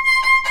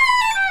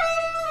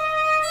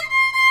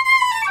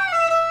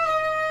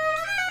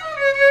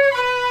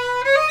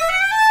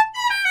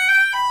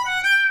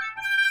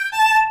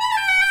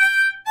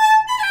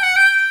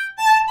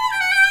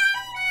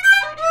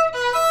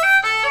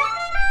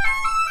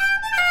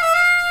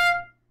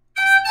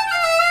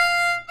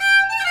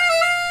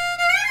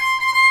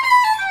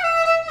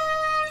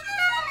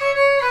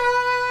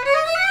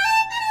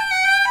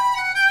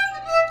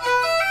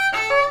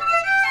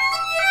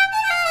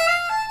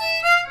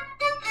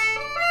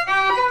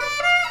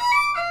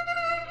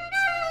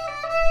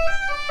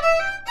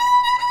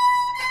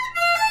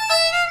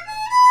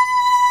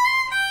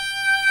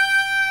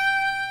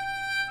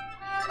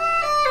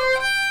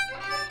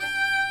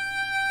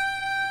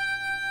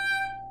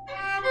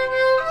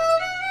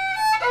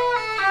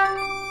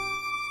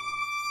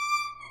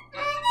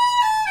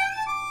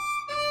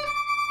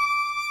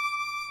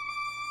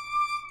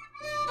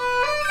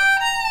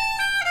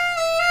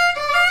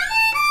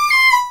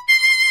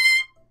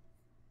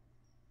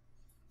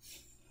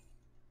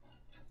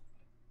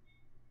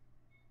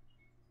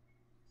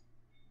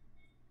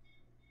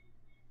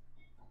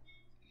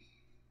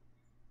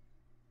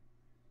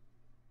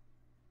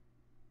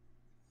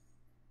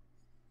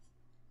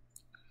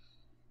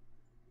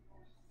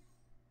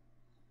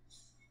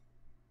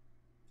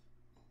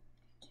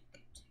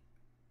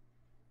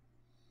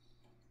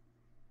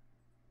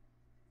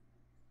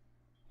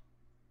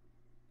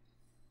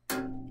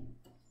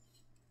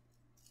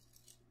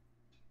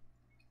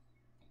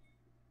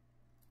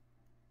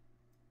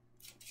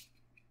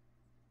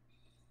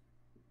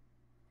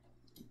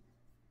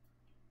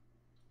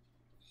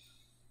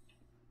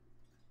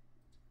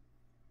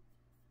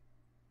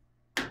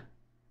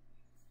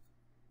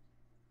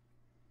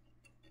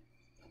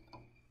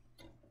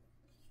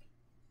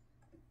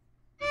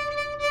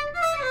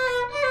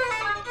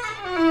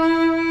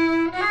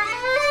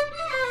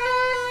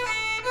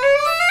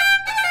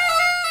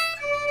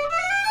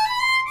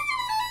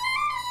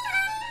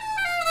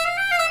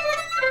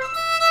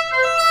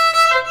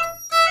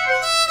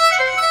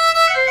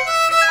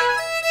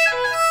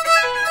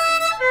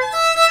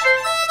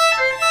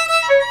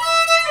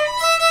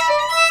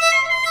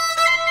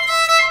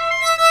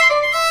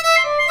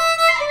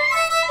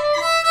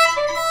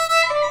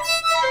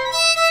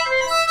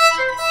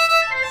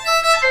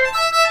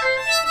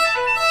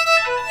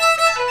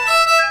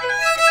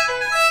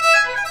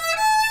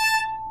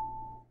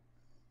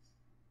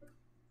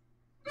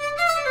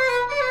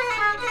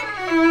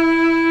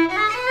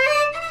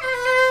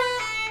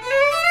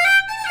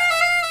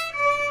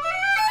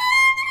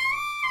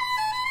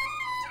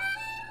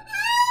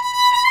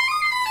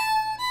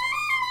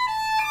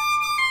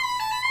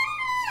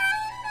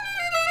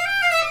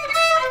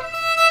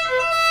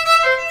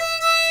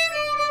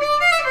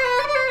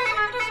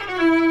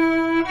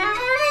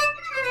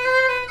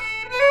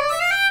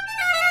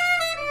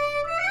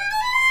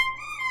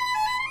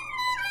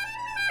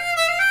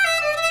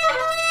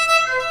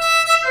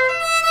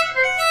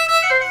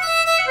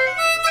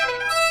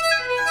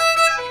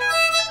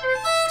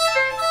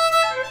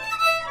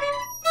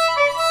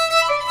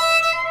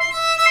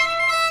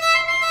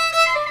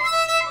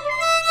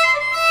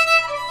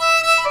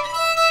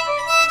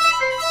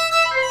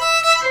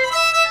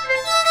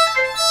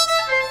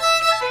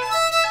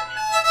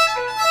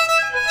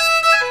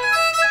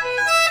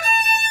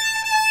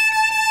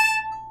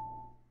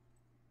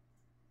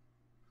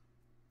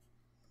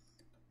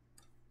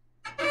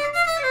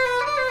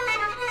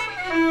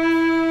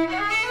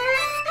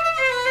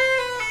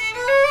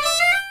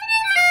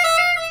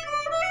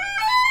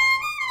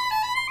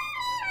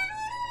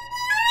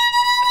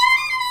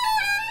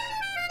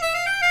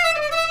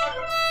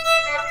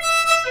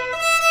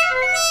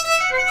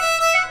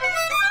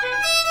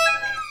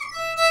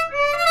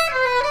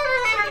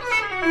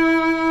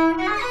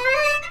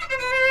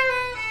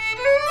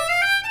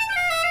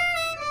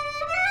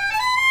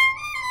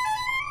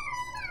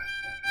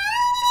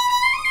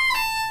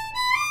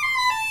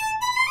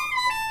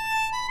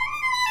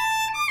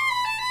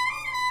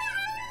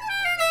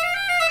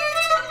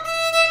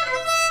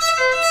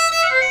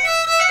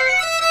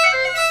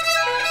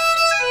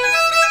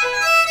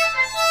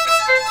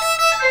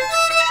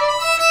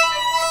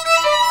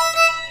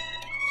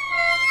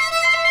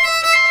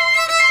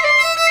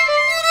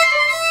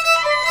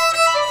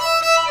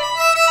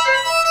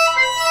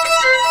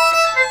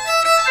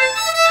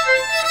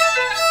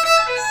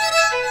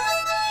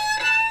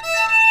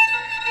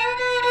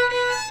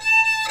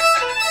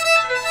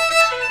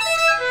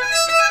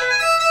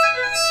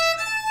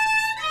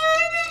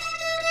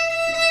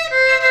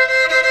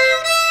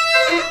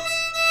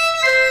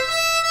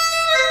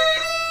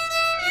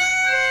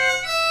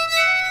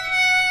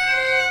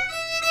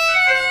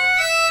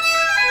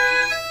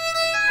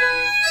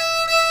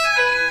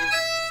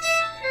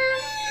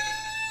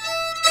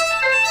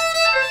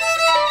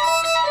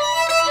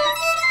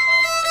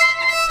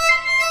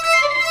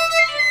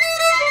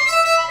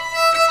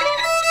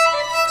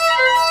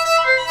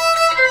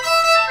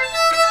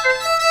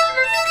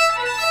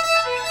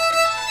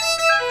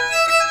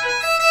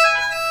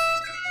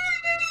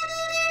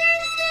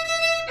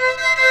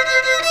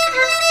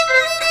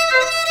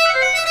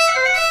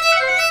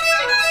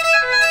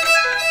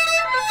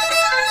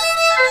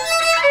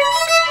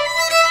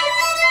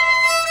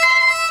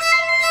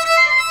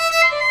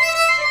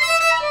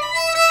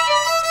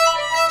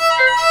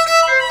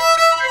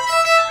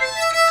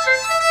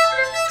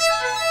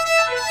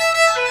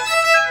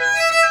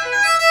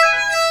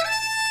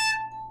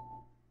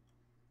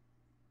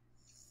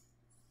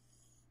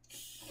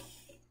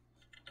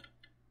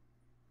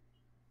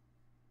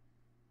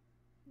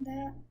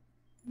 that,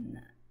 and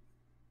that.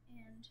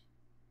 And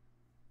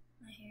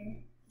my hair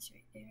is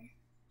right there.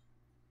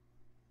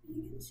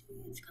 You can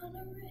see it's kind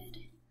of red.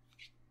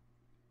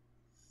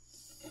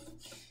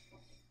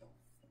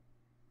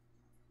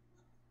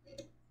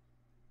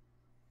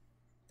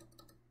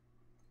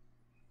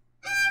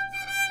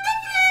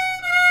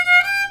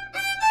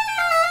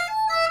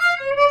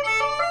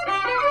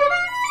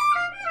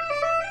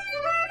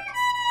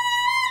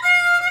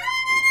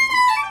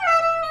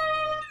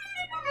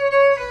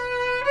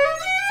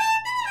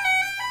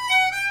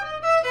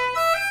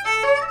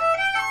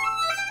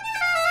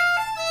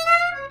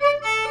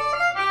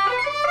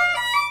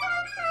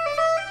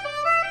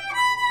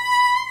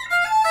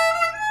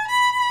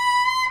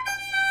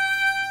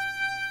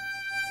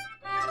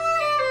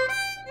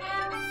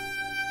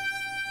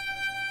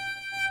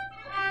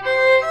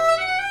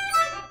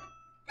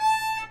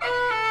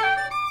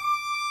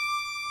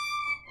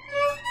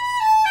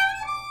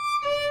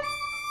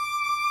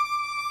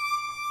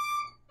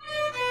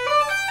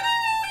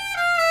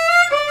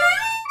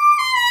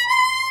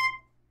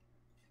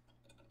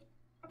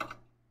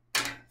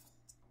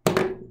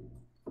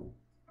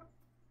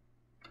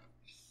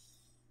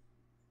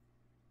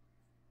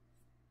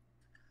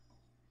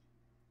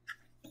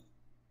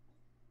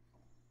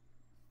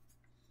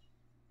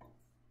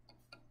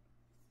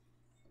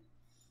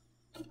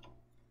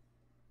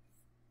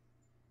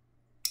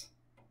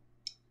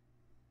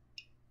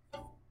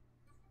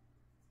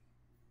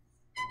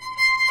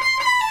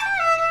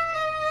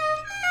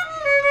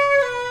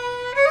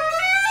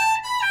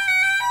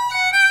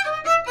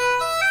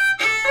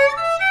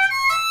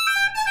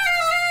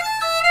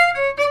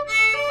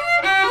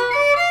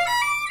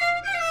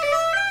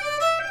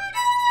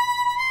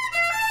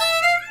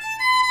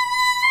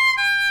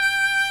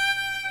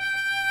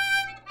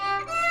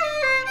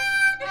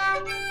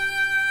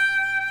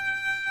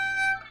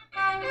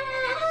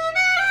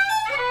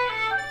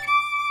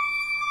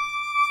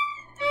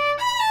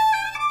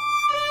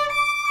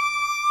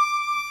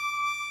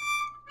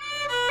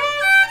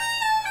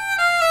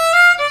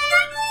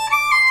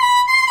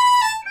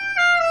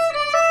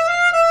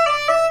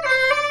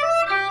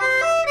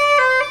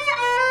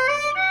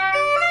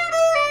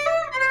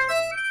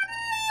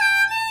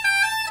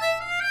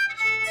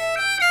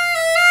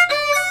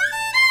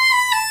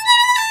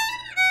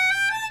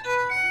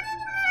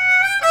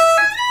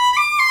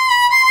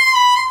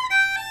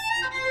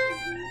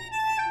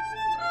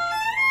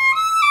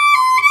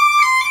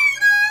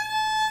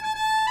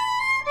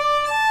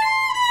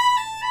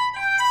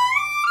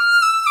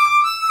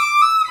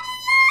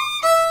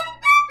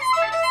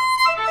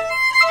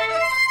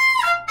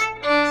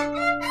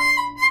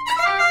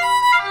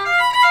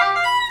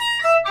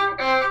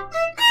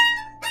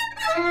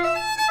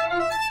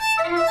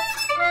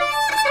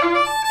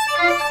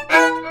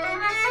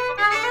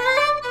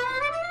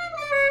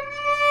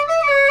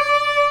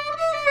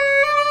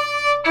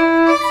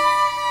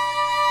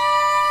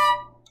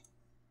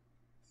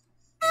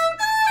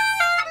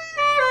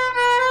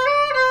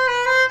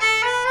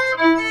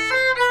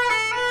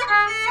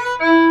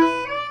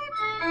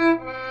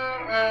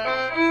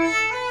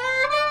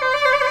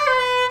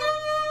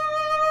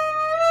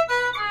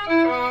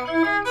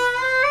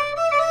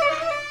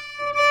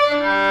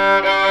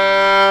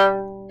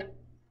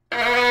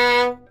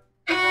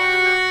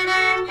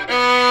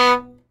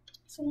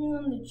 Something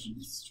on the G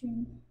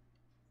string.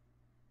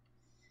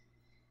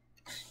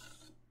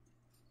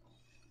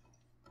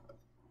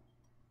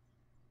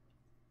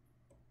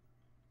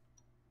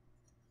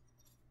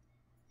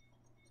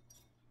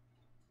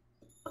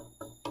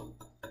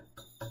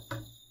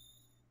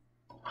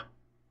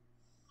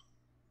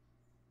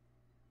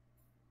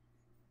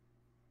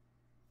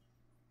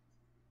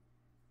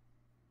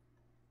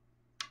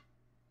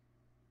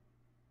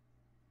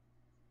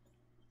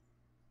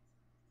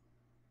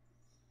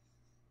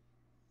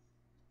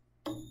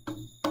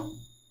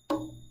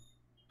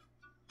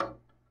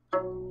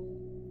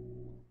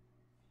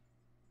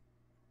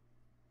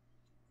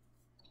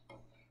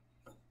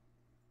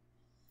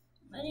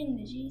 Letting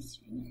the G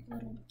string a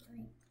little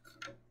break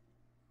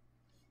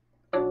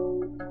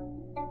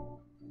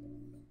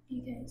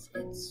because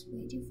it's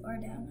way too far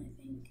down, I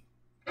think.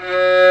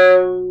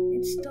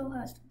 It still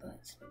has the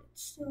butts, but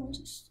it's still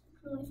just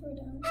really far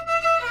down.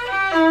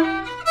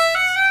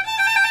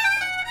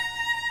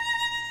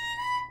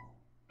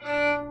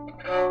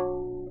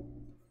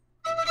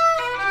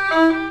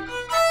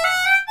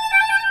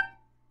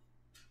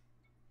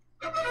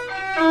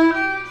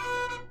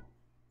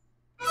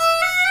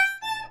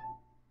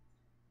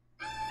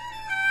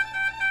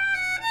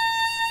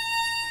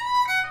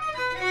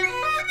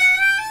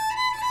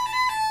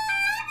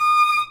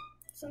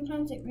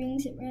 Sometimes it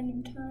rings at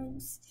random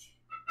times.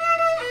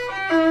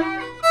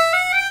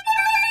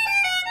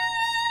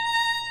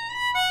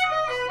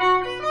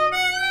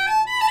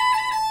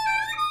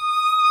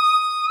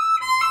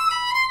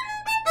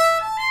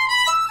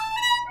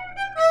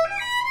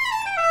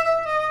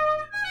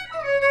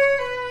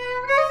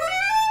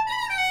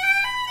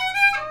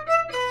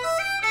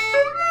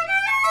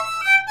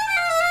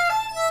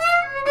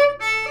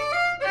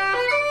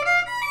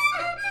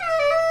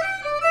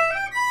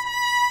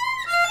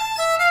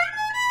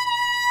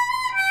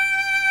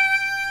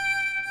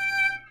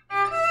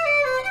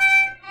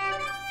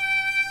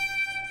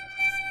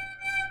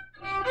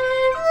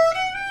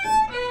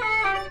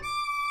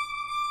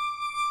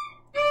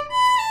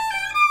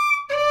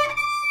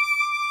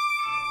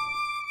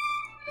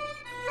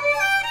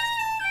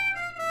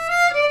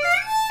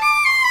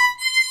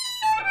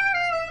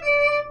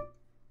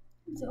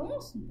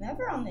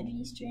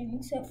 G string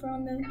except for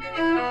on the.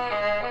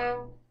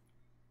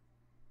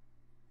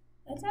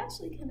 That's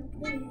actually kind of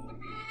pretty.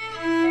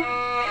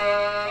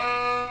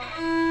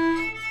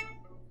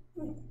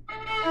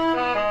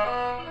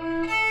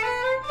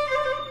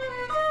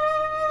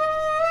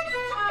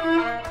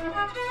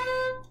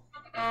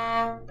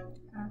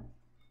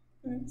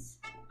 Nice.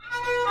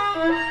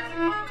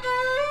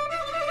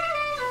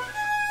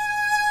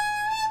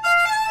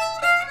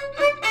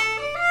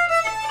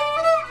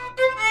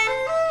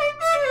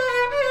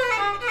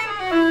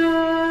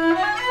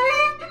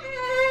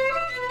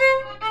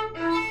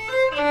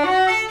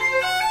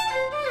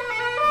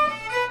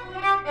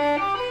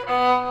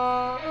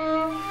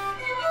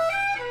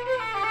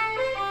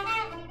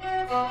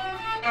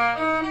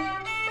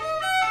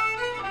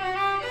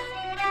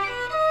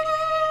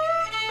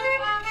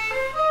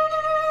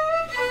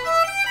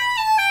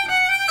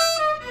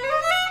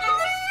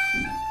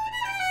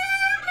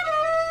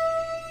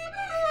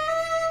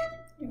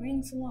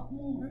 A lot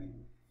more.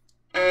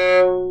 I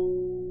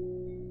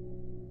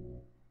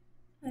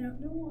don't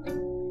know why.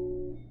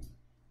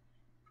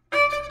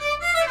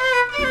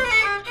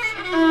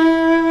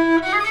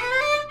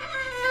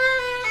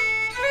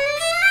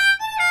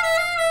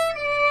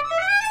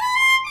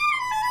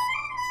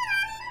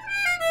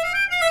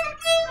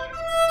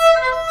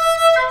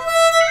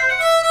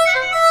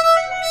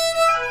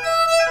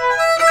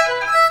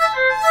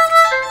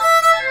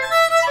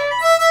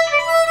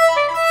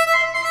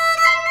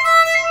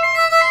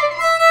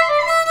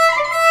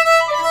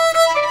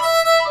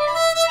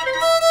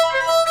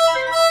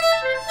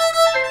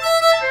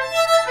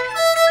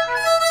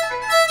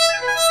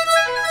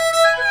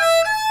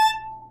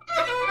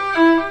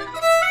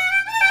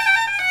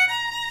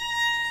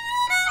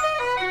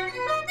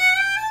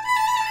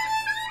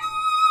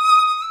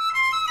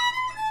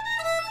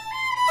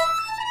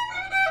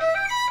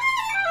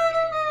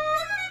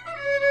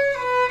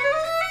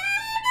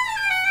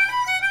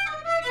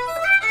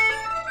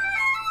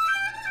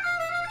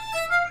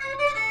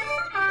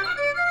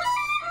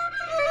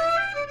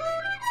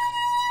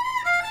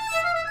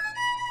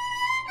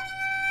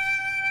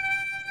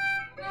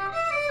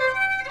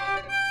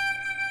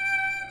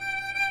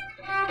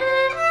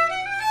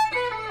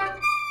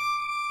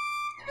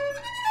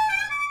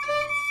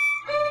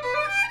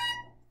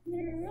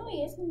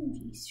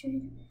 G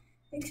string,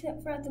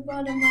 except for at the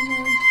bottom on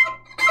the.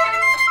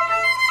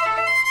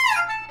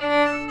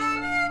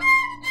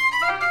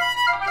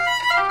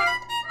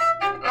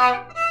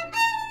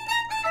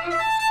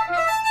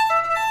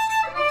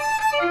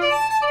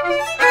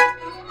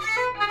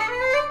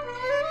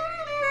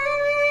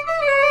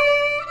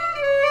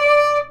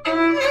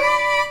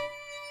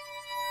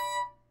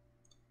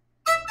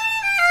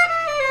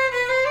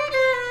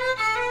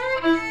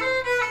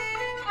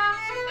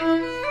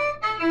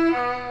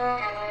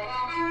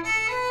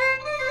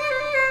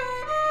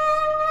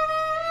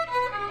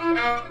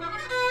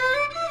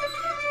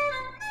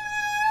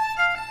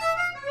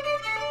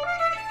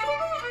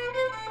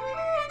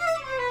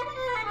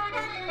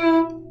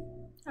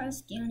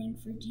 Scanning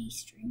for G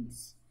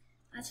strings.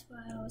 That's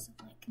why I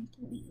wasn't like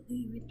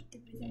completely with the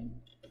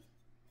rhythm.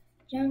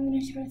 Now I'm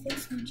gonna try to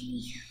fix my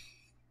G.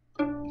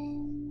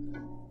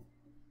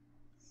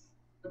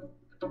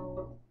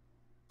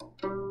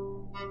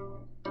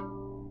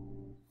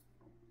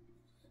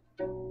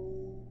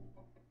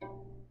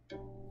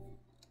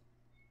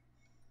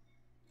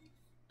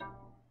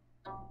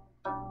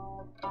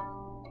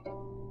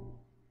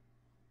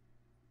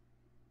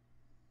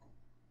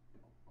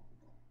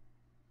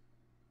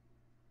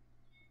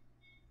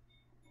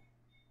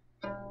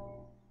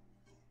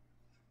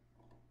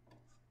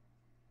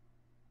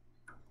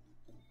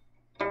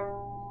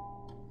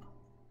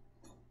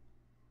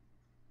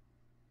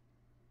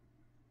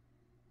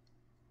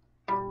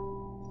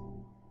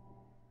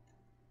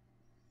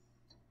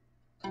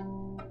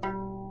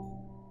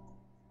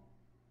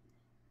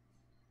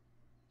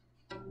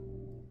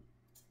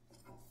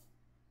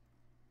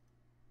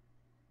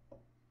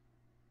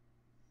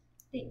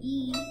 The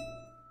E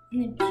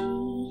and the G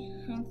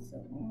have the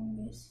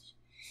longest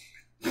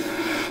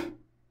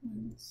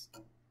ones.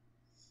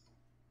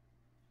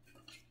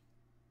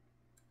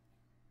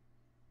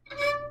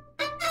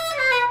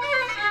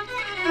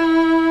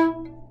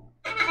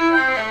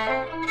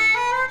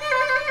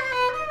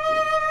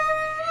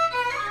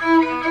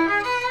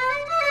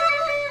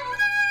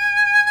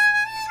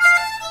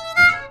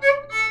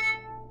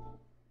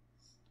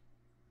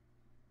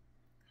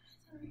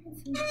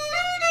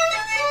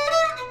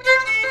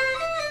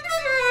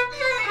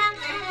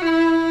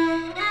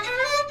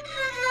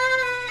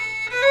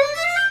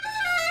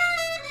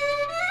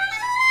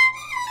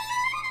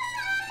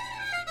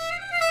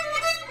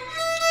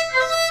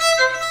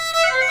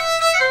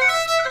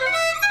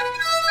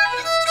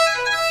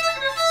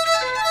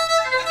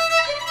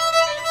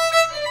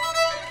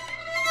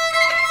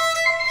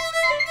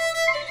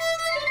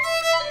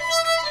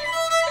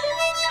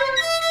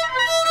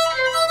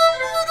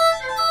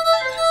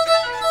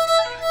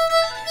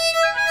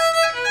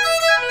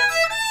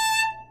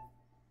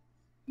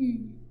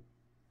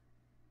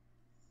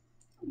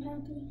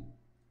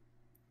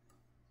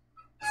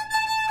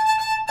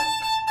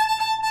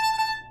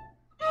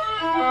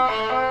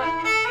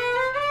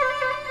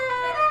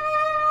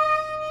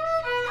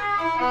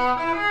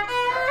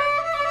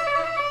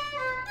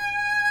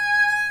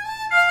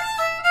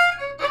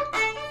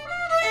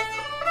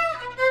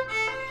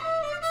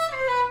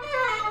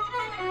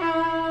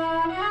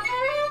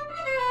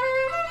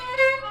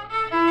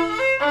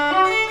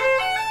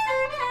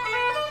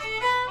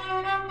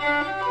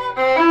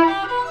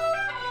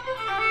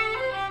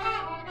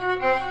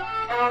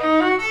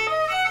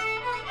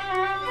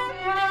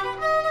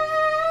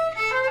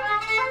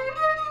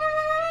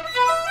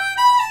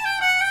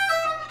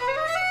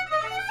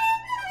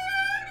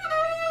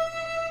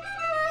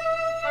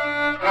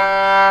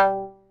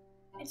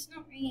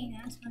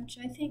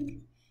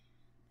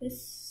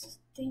 this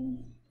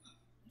thing,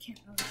 I can't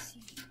really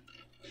see,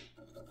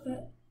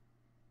 but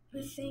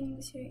the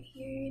things right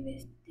here,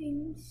 the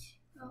things,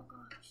 oh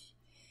gosh,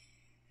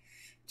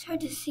 it's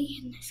hard to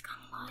see in this kind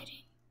of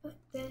lighting, but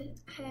the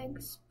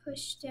pegs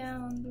push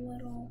down the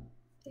little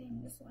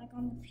things like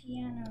on the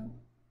piano.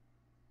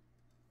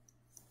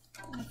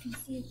 I can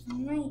see it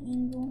from my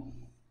angle.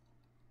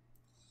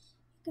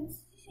 You can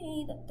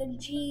see that the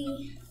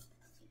G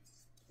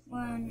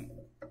one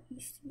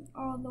used to be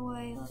all the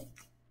way, like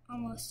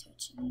almost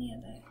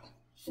touching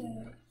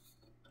the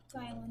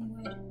violin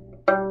wood.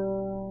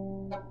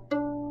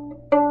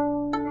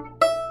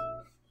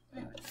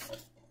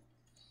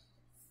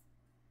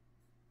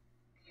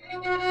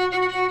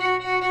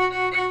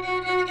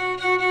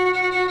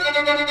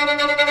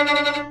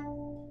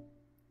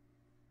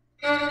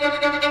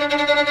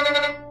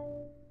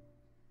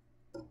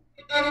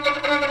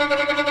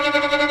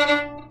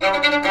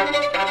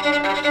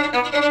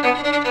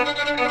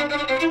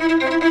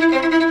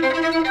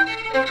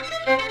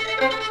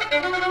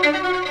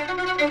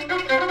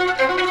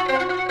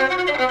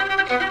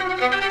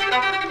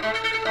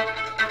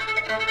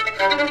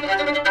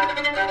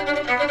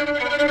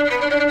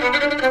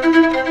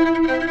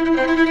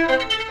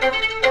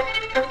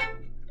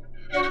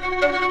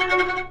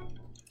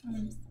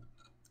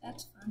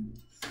 That's fun.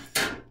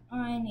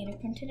 I need to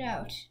print it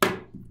out,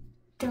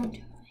 don't I?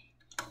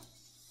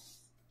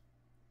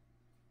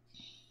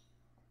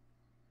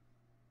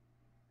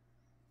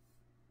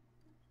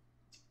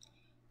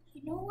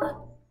 You know what?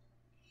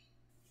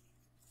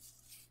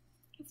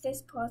 If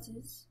this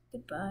pauses,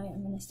 goodbye.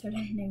 I'm gonna start a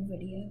new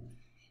video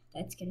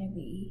that's gonna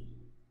be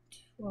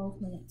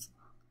 12 minutes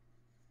long.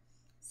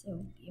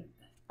 So be right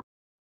back.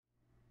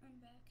 I'm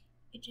back.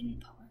 It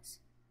didn't pause.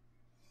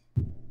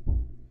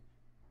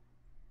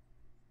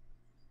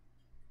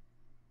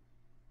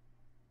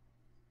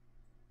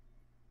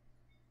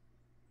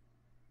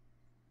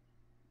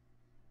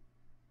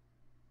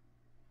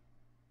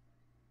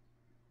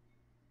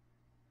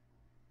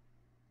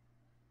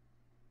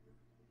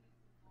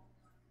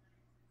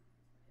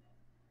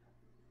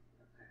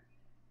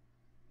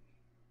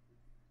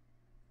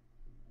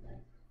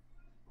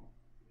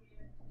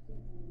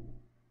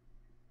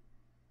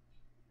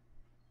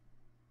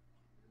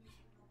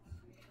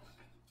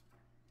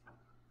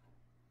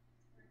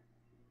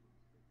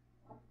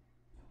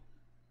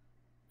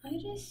 I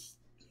just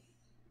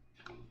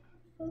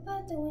look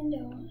out the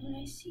window and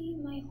I see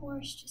my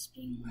horse just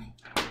being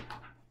like,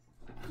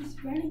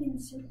 he's running in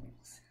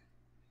circles.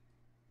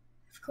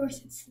 Of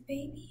course, it's the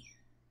baby.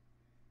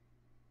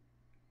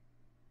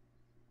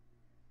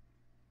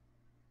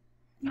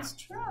 His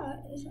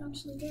trot is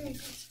actually very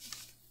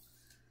graceful.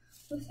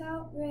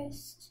 Without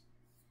wrist,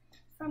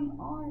 from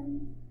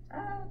arm.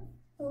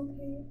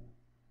 Okay.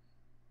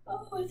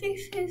 Oh, I think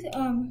this is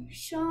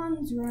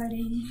Sean's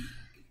riding.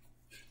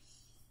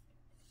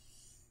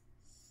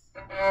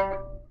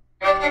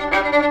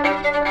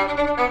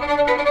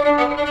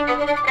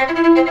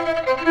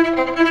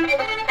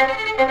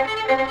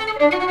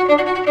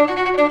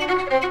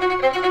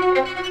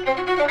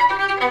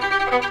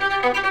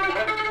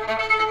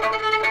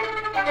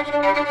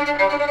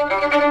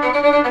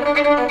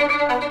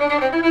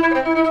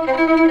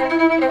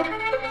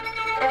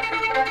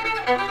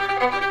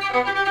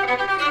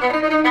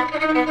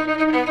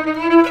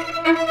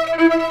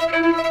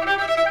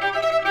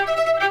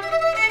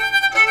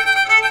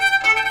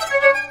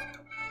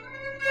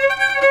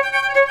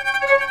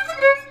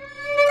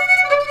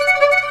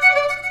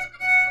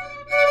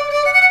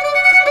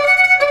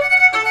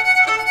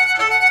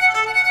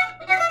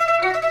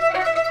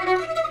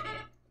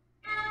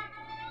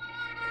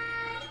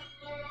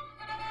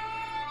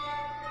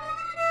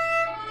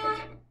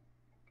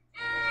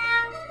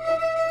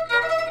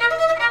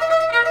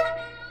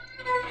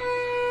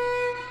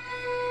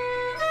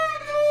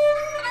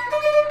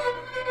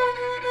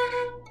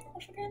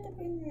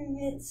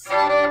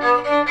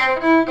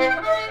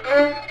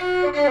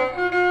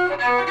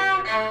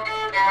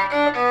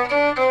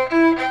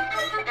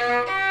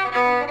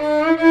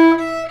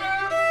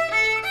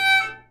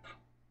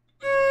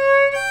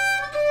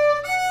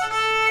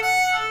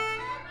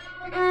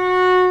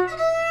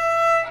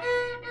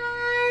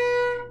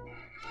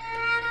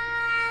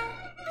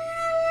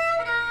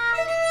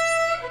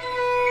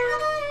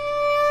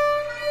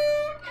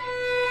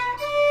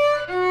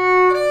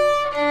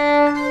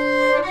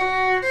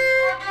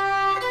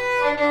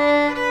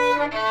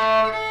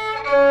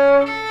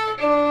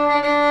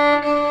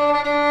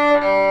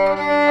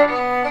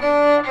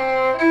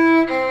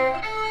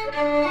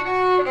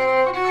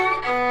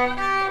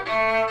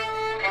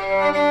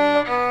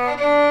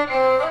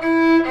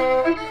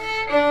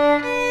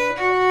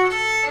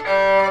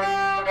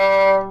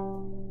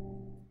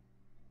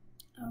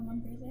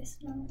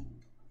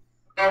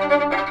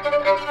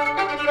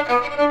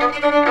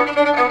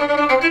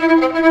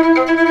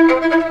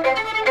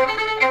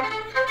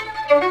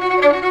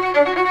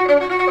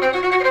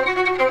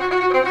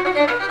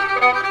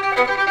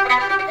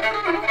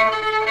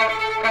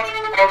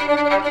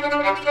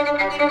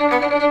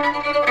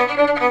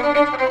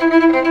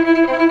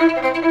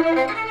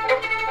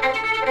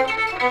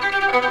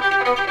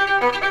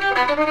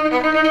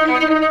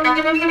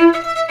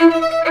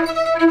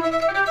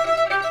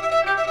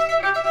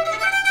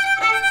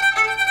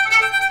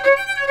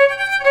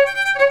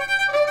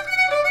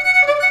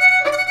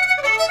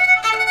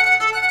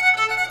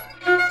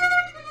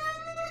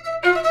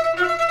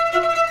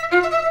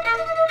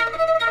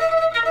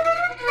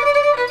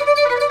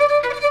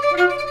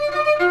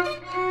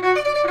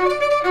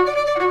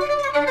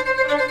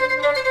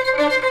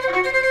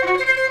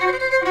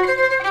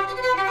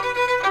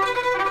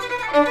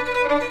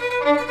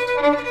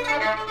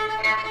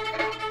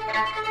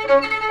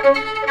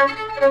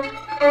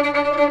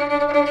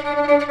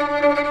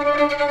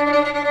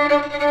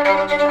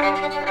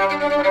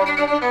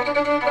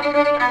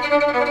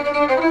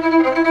 I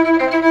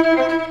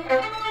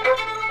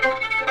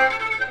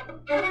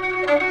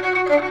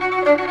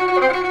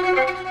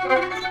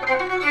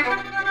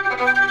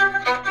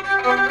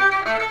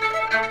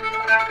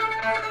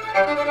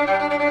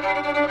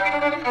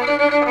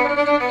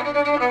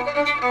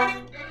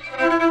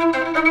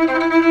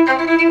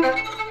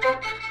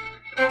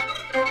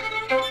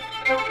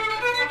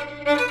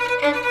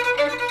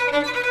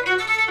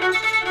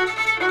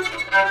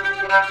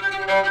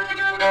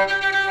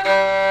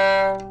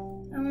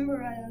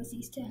remember I always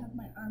used to have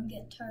my arm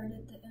get tired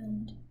at the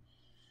end.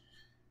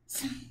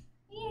 So,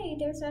 yay,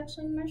 there's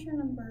actually Marsha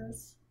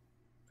numbers.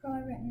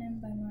 Probably written in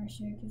by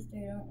Marsha because they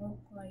don't look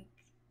like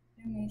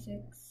their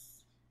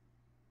music's.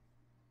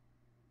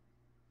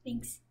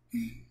 Thanks.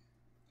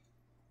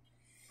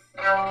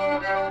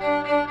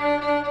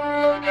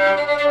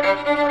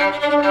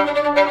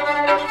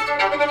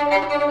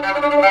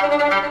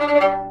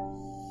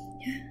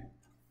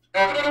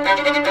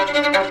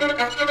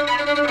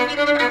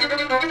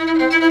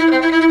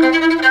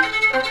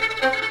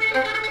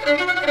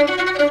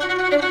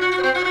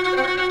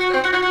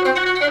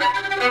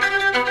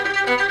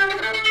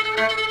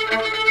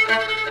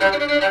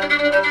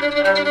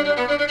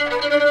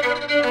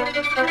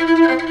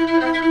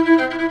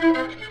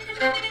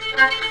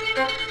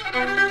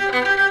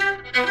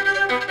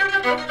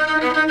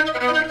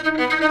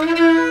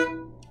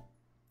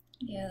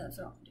 Yeah, that's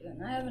all I'm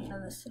doing. I haven't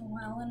done this in a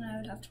while, and I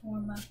would have to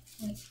warm up,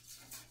 like,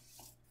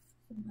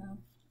 somehow.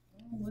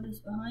 Oh, what is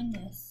behind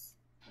this?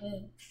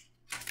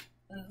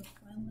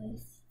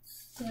 Wireless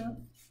stuff.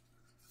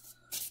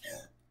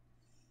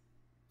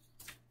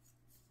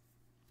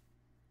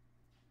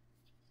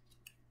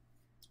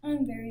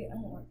 I'm very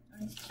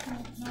unorganized,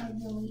 and I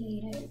really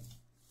hate it.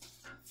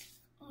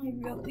 I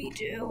really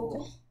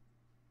do.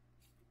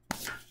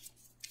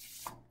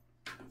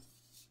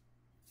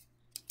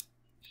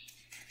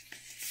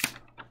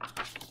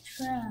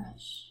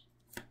 Trash.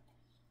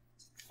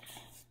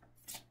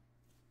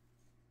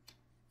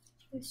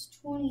 This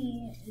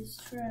 20 is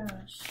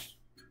trash.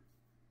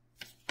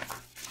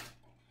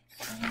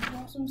 Someone's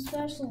awesome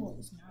special.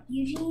 It's not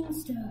Eugene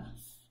stuff.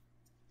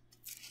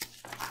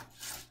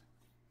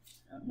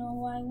 I don't know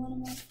why one of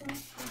my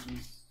first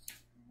pages.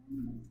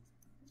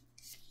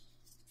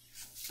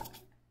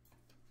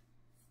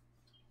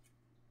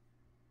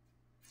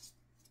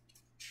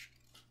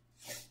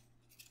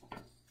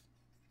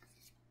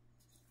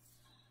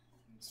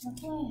 It's my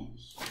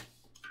flash.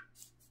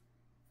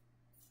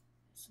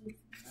 So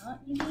it's not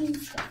Eugene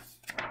stuff.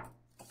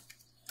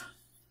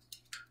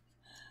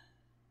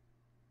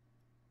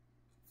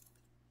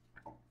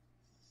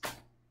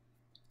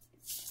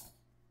 It's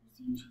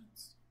Eugene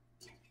stuff.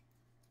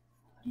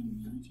 Putting the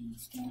Eugene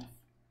stuff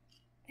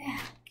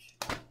back.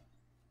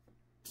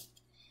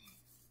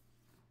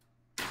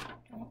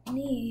 Don't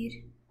need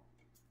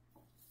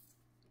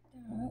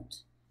that.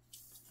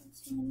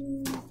 That's my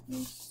new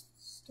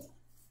stuff.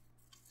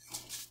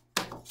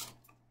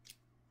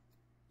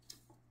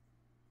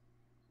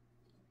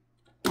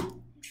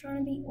 I'm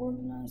trying to be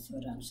organized so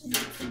it actually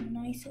looks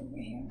nice over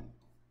here.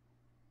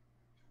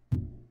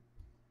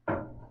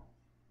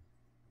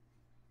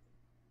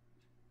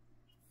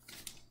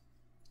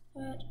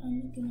 But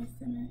I'm gonna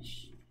finish.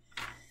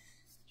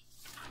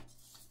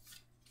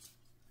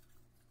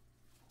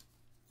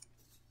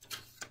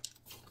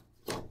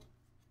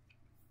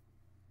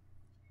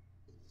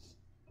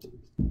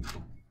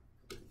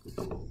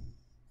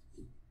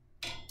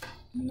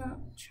 I'm not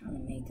trying to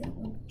make it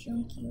look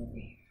junky over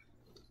here.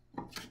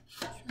 I'm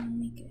trying to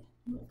make it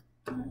look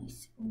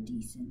nice or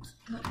decent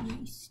at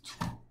least.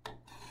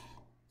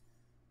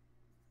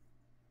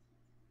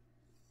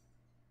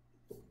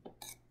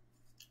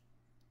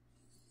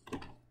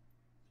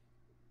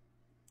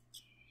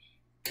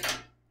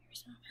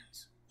 Here's my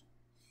pencil.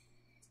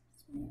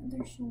 It's my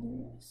other shoulder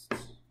rest.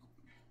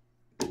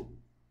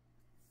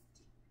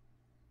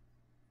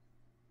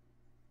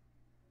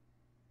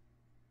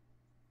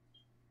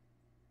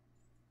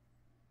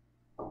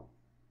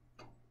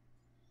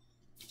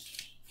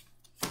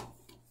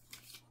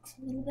 It's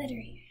a little better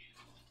here.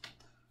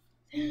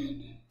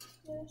 Then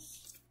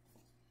this.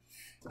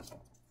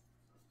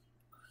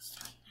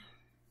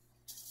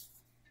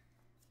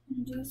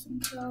 I'm gonna do some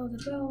Follow the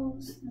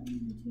Bells, then I'm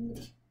gonna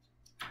do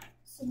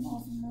some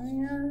Ave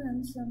Maria,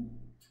 and some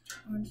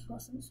Orange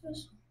Blossom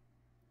Special.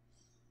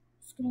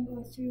 Just gonna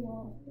go through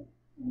all of it,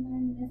 and then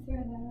I'm gonna throw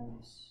that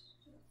other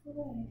stuff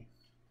away.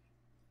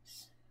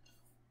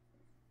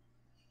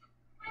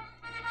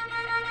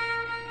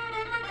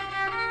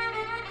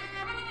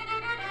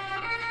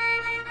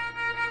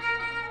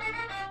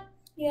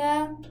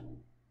 Yeah.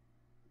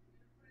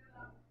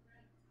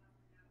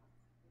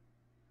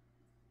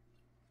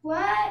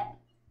 What?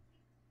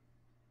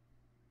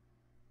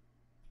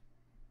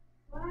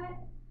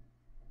 What?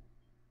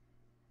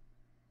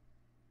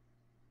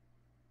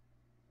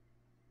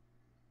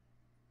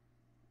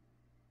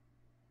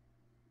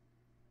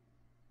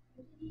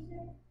 What did you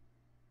say?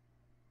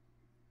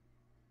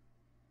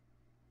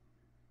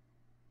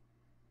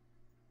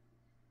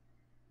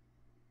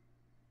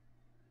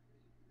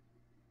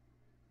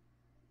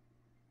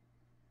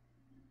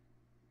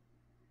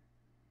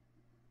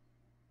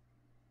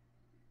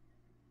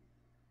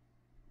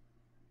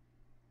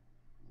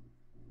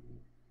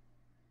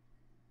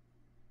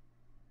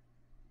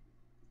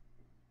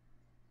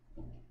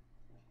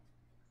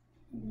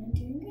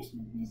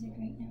 Christmas music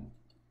right now.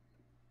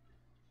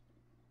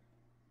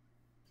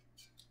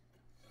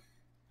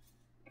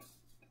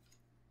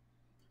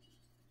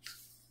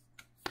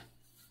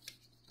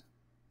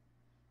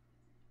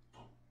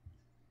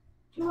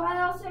 Do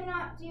I also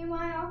not do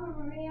my Ave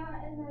Maria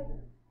and the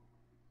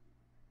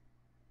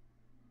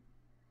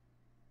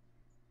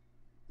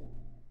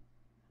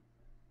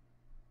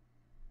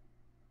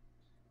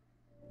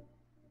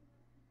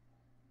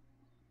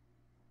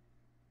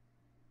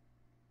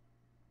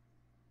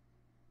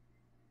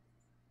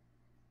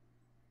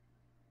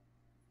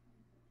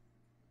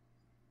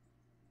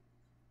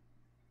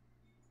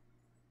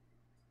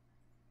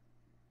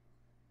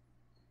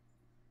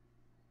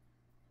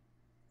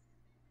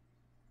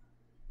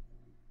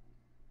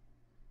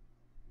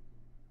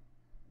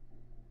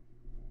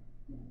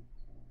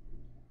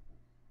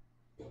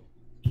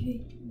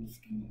Okay, I'm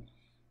just gonna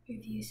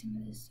review some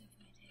of the stuff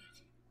I did.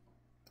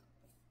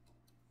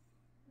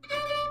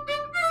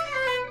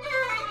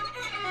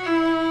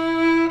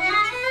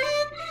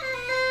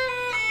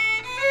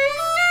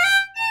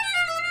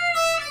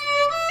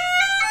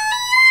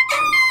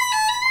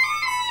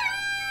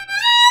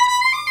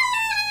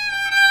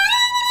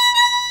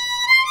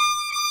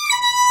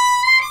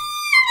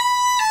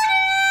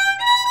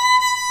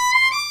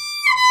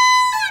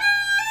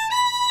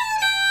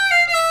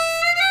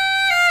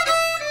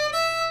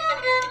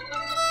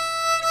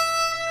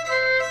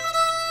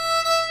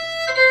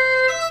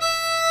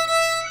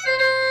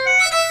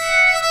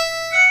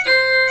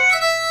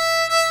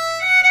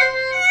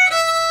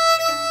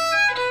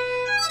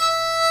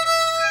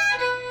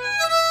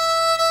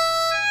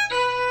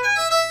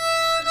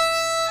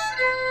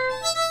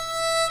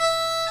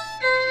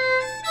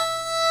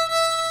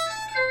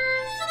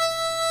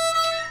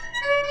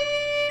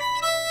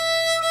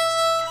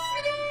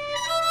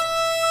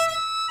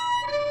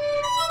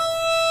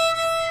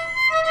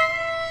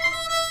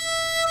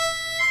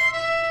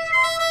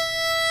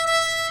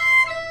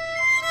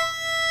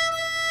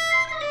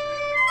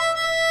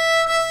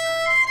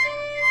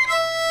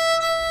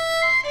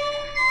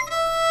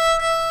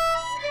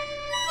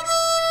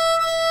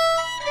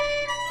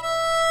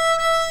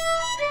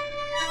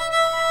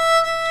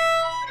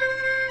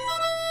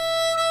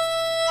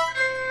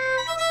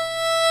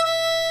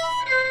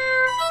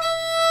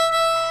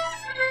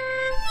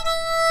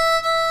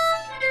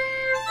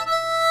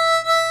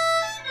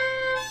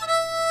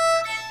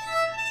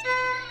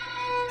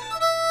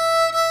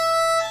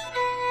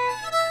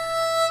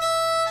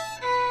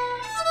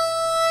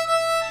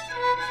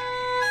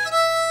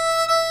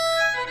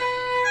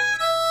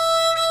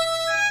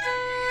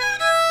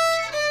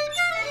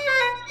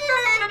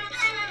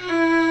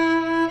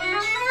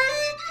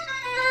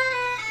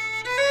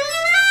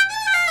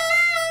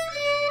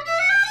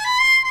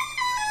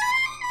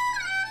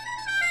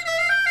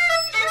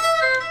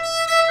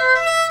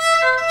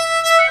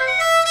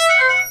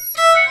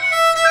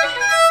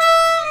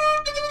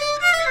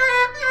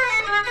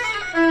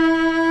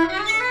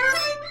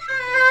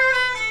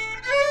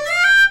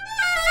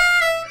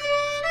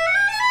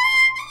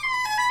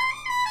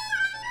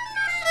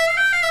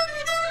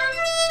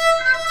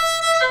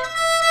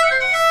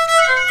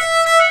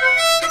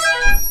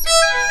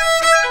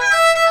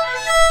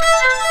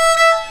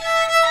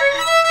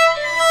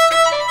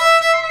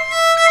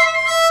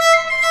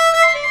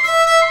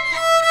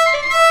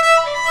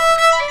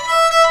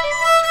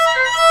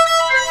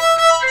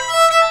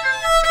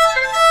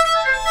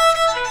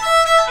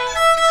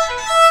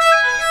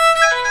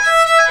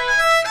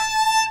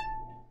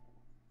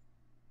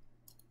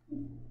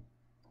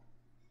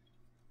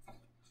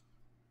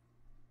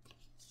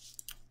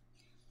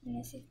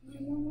 Unless if my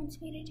mom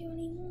wants me to do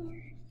any more.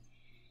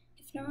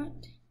 If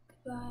not,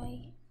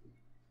 goodbye.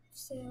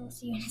 So I'll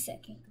see you in a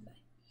second. Goodbye.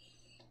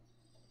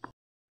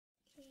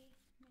 Okay,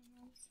 my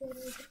mom said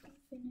I was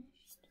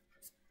finished.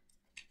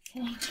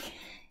 Okay.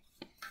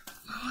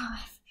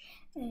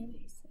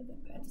 Anyways, I've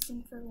been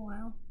practicing for a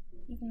while,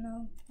 even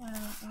though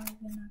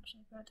I've been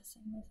actually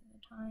practicing most of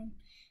the time.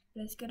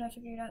 But it's good I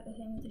figured out the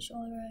thing with the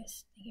shoulder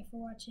rest. Thank you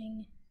for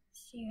watching.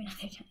 See you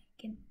another time.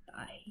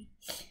 Goodbye.